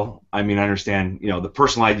as well. I mean, I understand, the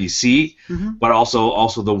personality you see, but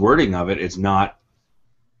also the wording of it. It's not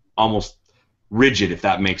almost rigid, if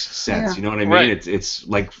that makes sense. Yeah. You know what I mean? Right. It's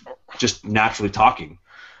like just naturally talking.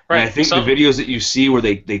 Right. And I think the videos that you see where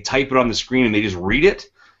they type it on the screen and they just read it,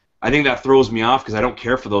 I think that throws me off because I don't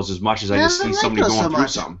care for those as much as I just see somebody going through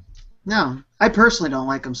something. No, I personally don't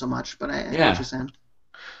like them so much, but I get what you're saying.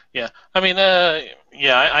 Yeah, I mean,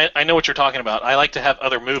 I know what you're talking about. I like to have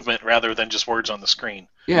other movement rather than just words on the screen.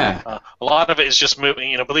 Yeah. A lot of it is just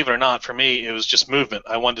movement. Believe it or not, for me, it was just movement.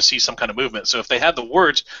 I wanted to see some kind of movement. So if they had the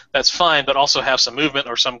words, that's fine, but also have some movement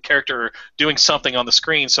or some character doing something on the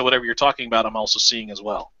screen. So whatever you're talking about, I'm also seeing as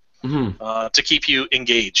well to keep you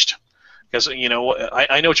engaged. Because I know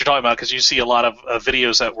what you're talking about because you see a lot of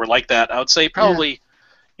videos that were like that. I would say probably.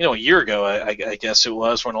 A year ago, I guess it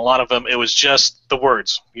was, when a lot of them, it was just the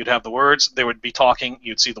words. You'd have the words, they would be talking,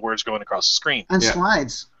 you'd see the words going across the screen. On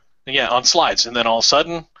slides. Yeah, on slides. And then all of a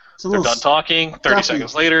sudden, they're done talking, 30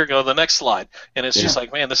 seconds later, go to the next slide. And it's just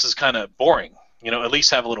like, man, this is kind of boring. At least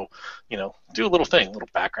have a little, do a little thing, a little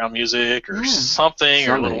background music or something,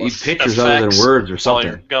 or a little pictures other than words or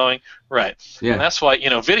something. Going. Right. Yeah. And that's why,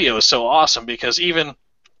 video is so awesome because even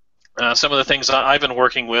some of the things I've been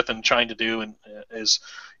working with and trying to do is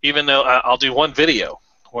even though I'll do one video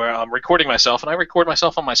where I'm recording myself, and I record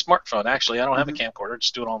myself on my smartphone. Actually, I don't have a camcorder;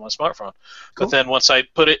 just do it on my smartphone. Cool. But then once I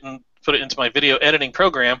put it into my video editing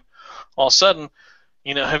program, all of a sudden,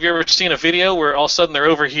 have you ever seen a video where all of a sudden they're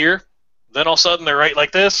over here, then all of a sudden they're right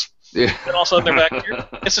like this, then all of a sudden they're back here?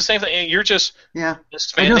 It's the same thing. You're just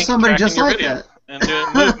expanding, I know somebody just your like video that. and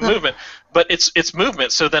doing movement, but it's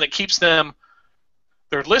movement, so then it keeps them.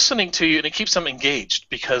 They're listening to you, and it keeps them engaged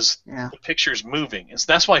because the picture's moving. And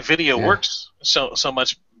that's why video works so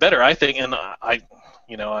much better, I think. And I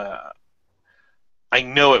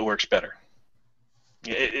know it works better.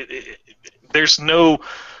 There's no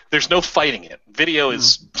fighting it. Video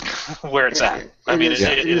is where it's at.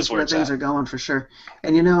 It is where it's things at. are going for sure.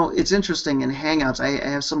 And it's interesting in Hangouts. I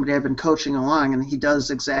have somebody I've been coaching along, and he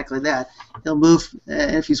does exactly that. He'll move.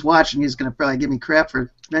 If he's watching, he's going to probably give me crap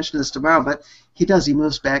for mentioning this tomorrow, but he does. He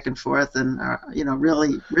moves back and forth, and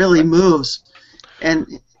really moves. And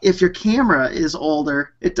if your camera is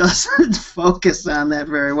older, it doesn't focus on that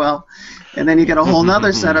very well, and then you get a whole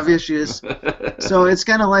nother set of issues. So it's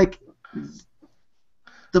kind of like.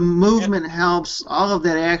 The movement helps, all of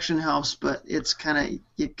that action helps, but it's kind of,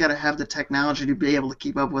 you got to have the technology to be able to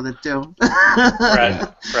keep up with it too.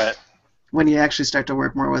 Right. When you actually start to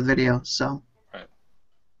work more with video, so. Right.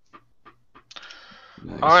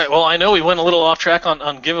 Nice. All right, well, I know we went a little off track on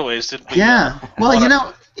giveaways. Did we? Yeah, well,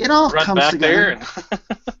 it all comes together.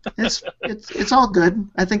 It's all good.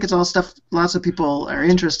 I think it's all stuff lots of people are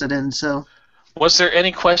interested in, so. Was there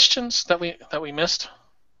any questions that we missed?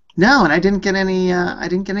 No, and I didn't get any. I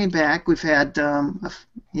didn't get any back. We've had, some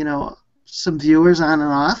viewers on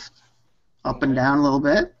and off, up and down a little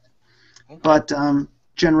bit, but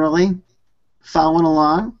generally following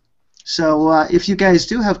along. So if you guys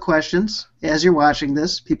do have questions as you're watching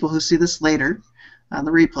this, people who see this later on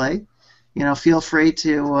the replay, feel free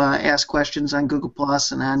to ask questions on Google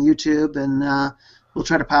Plus and on YouTube, and we'll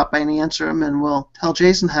try to pop by and answer them, and we'll tell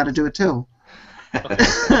Jayson how to do it too.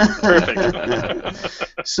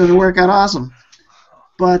 Perfect. So it'll work out awesome.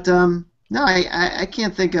 But no, I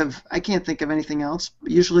can't think of anything else.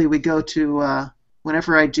 Usually we go to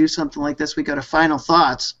whenever I do something like this, we go to final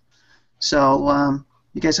thoughts. So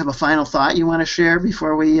you guys have a final thought you want to share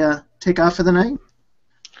before we take off for the night?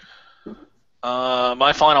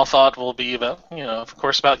 My final thought will be about, of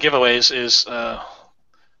course, about giveaways is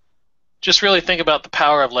just really think about the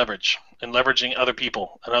power of leverage and leveraging other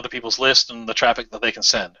people and other people's lists and the traffic that they can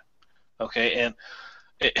send. Okay, and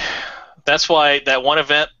that's why that one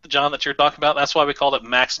event, John, that you're talking about, that's why we called it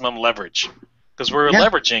maximum leverage, because we're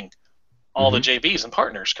leveraging all the JVs and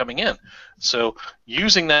partners coming in. So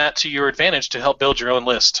using that to your advantage to help build your own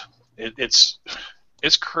list. It's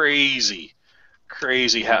crazy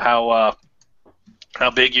how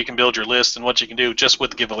big you can build your list and what you can do just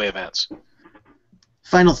with the giveaway events.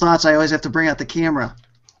 Final thoughts, I always have to bring out the camera.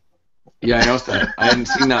 Yeah, I noticed that. I hadn't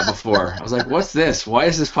seen that before. I was like, what's this? Why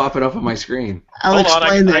is this popping up on my screen? I'll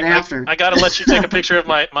explain that after. I got to let you take a picture of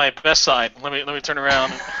my best side. Let me turn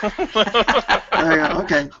around. There you go.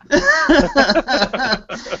 Okay.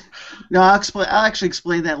 No, I'll actually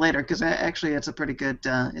explain that later, because actually it's a pretty good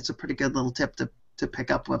little tip to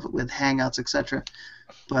pick up with Hangouts, etc.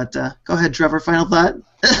 But go ahead, Trevor. Final thought.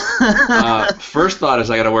 First thought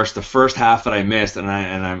is I got to watch the first half that I missed, and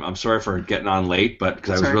I'm sorry for getting on late, but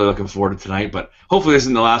because I was really looking forward to tonight. But hopefully this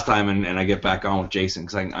isn't the last time, and I get back on with Jayson,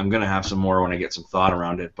 because I'm gonna have some more when I get some thought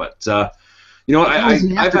around it. But you know what?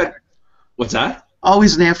 I've had what's that?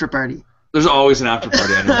 Always an after party. There's always an after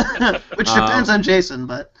party. I know. Which depends on Jayson,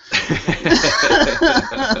 but.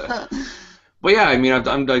 But yeah, I mean, I've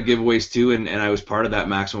done giveaways too, and I was part of that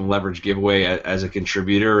maximum leverage giveaway as a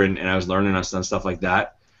contributor, and I was learning on stuff like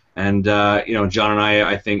that. And you know, John and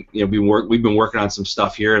I think, you know, we've been working on some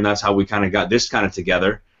stuff here, and that's how we kind of got this kind of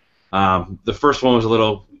together. The first one was a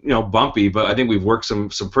little, you know, bumpy, but I think we've worked some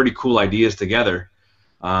pretty cool ideas together.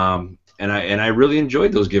 And I really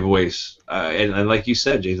enjoyed those giveaways. And like you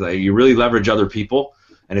said, Jay, like, you really leverage other people.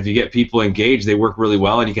 And if you get people engaged, they work really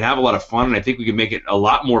well, and you can have a lot of fun. And I think we can make it a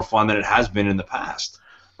lot more fun than it has been in the past.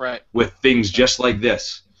 Right. With things just like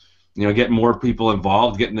this, you know, getting more people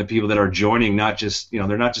involved, getting the people that are joining, not just, you know,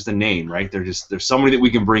 they're not just a name, right? There's somebody that we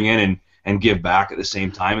can bring in and give back at the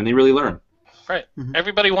same time, and they really learn. Right. Mm-hmm.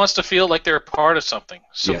 Everybody wants to feel like they're a part of something,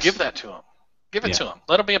 so give that to them. Give it to them.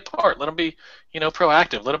 Let them be a part. Let them be, you know,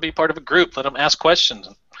 proactive. Let them be part of a group. Let them ask questions.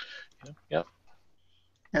 Yep.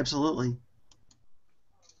 Absolutely.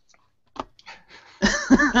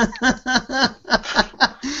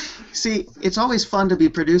 See, it's always fun to be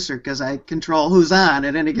producer because I control who's on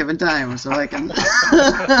at any given time, so I can.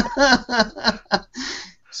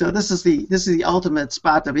 So this is the ultimate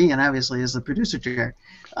spot to be in, obviously, is the producer chair.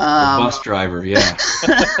 The bus driver, yeah.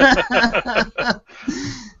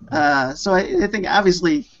 So I think,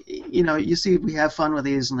 obviously, you know, you see we have fun with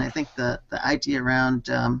these, and I think the idea around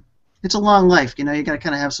it's a long life. You know, you got to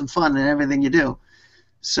kind of have some fun in everything you do.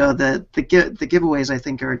 So the giveaways, I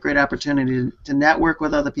think, are a great opportunity to network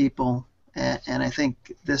with other people, and I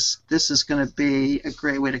think this is going to be a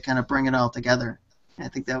great way to kind of bring it all together. And I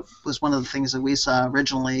think that was one of the things that we saw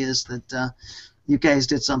originally, is that you guys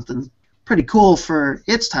did something pretty cool for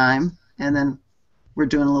its time, and then we're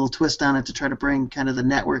doing a little twist on it to try to bring kind of the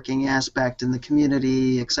networking aspect and the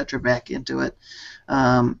community, etc., back into it,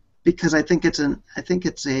 because I think it's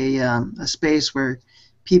a space where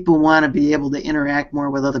people want to be able to interact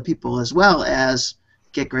more with other people, as well as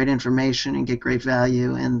get great information and get great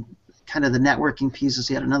value, and kind of the networking piece is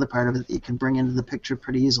yet another part of it that you can bring into the picture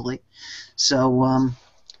pretty easily. So I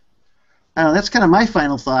don't know, that's kind of my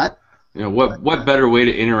final thought. You know, what better way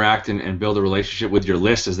to interact and build a relationship with your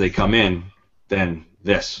list as they come in than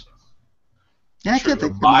this? Yeah, I can't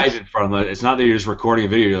think live in front of them. It's not that you're just recording a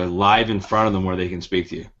video, you're live in front of them where they can speak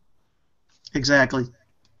to you. Exactly.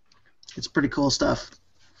 It's pretty cool stuff.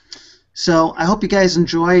 So I hope you guys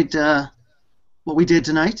enjoyed what we did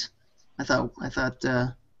tonight. I thought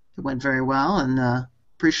it went very well, and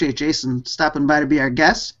appreciate Jayson stopping by to be our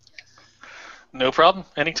guest. No problem.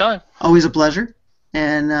 Anytime. Always a pleasure.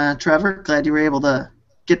 And Trevor, glad you were able to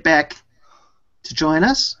get back to join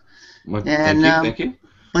us. Well, and thank you.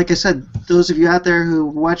 Like I said, those of you out there who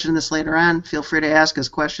are watching this later on, feel free to ask us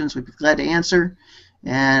questions. We'd be glad to answer.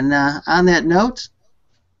 And on that note,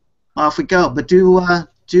 off we go. But do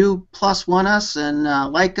 +1 us and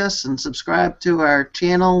like us and subscribe to our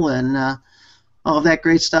channel and all of that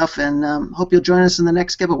great stuff. And hope you'll join us in the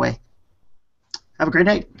next giveaway. Have a great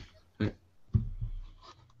night.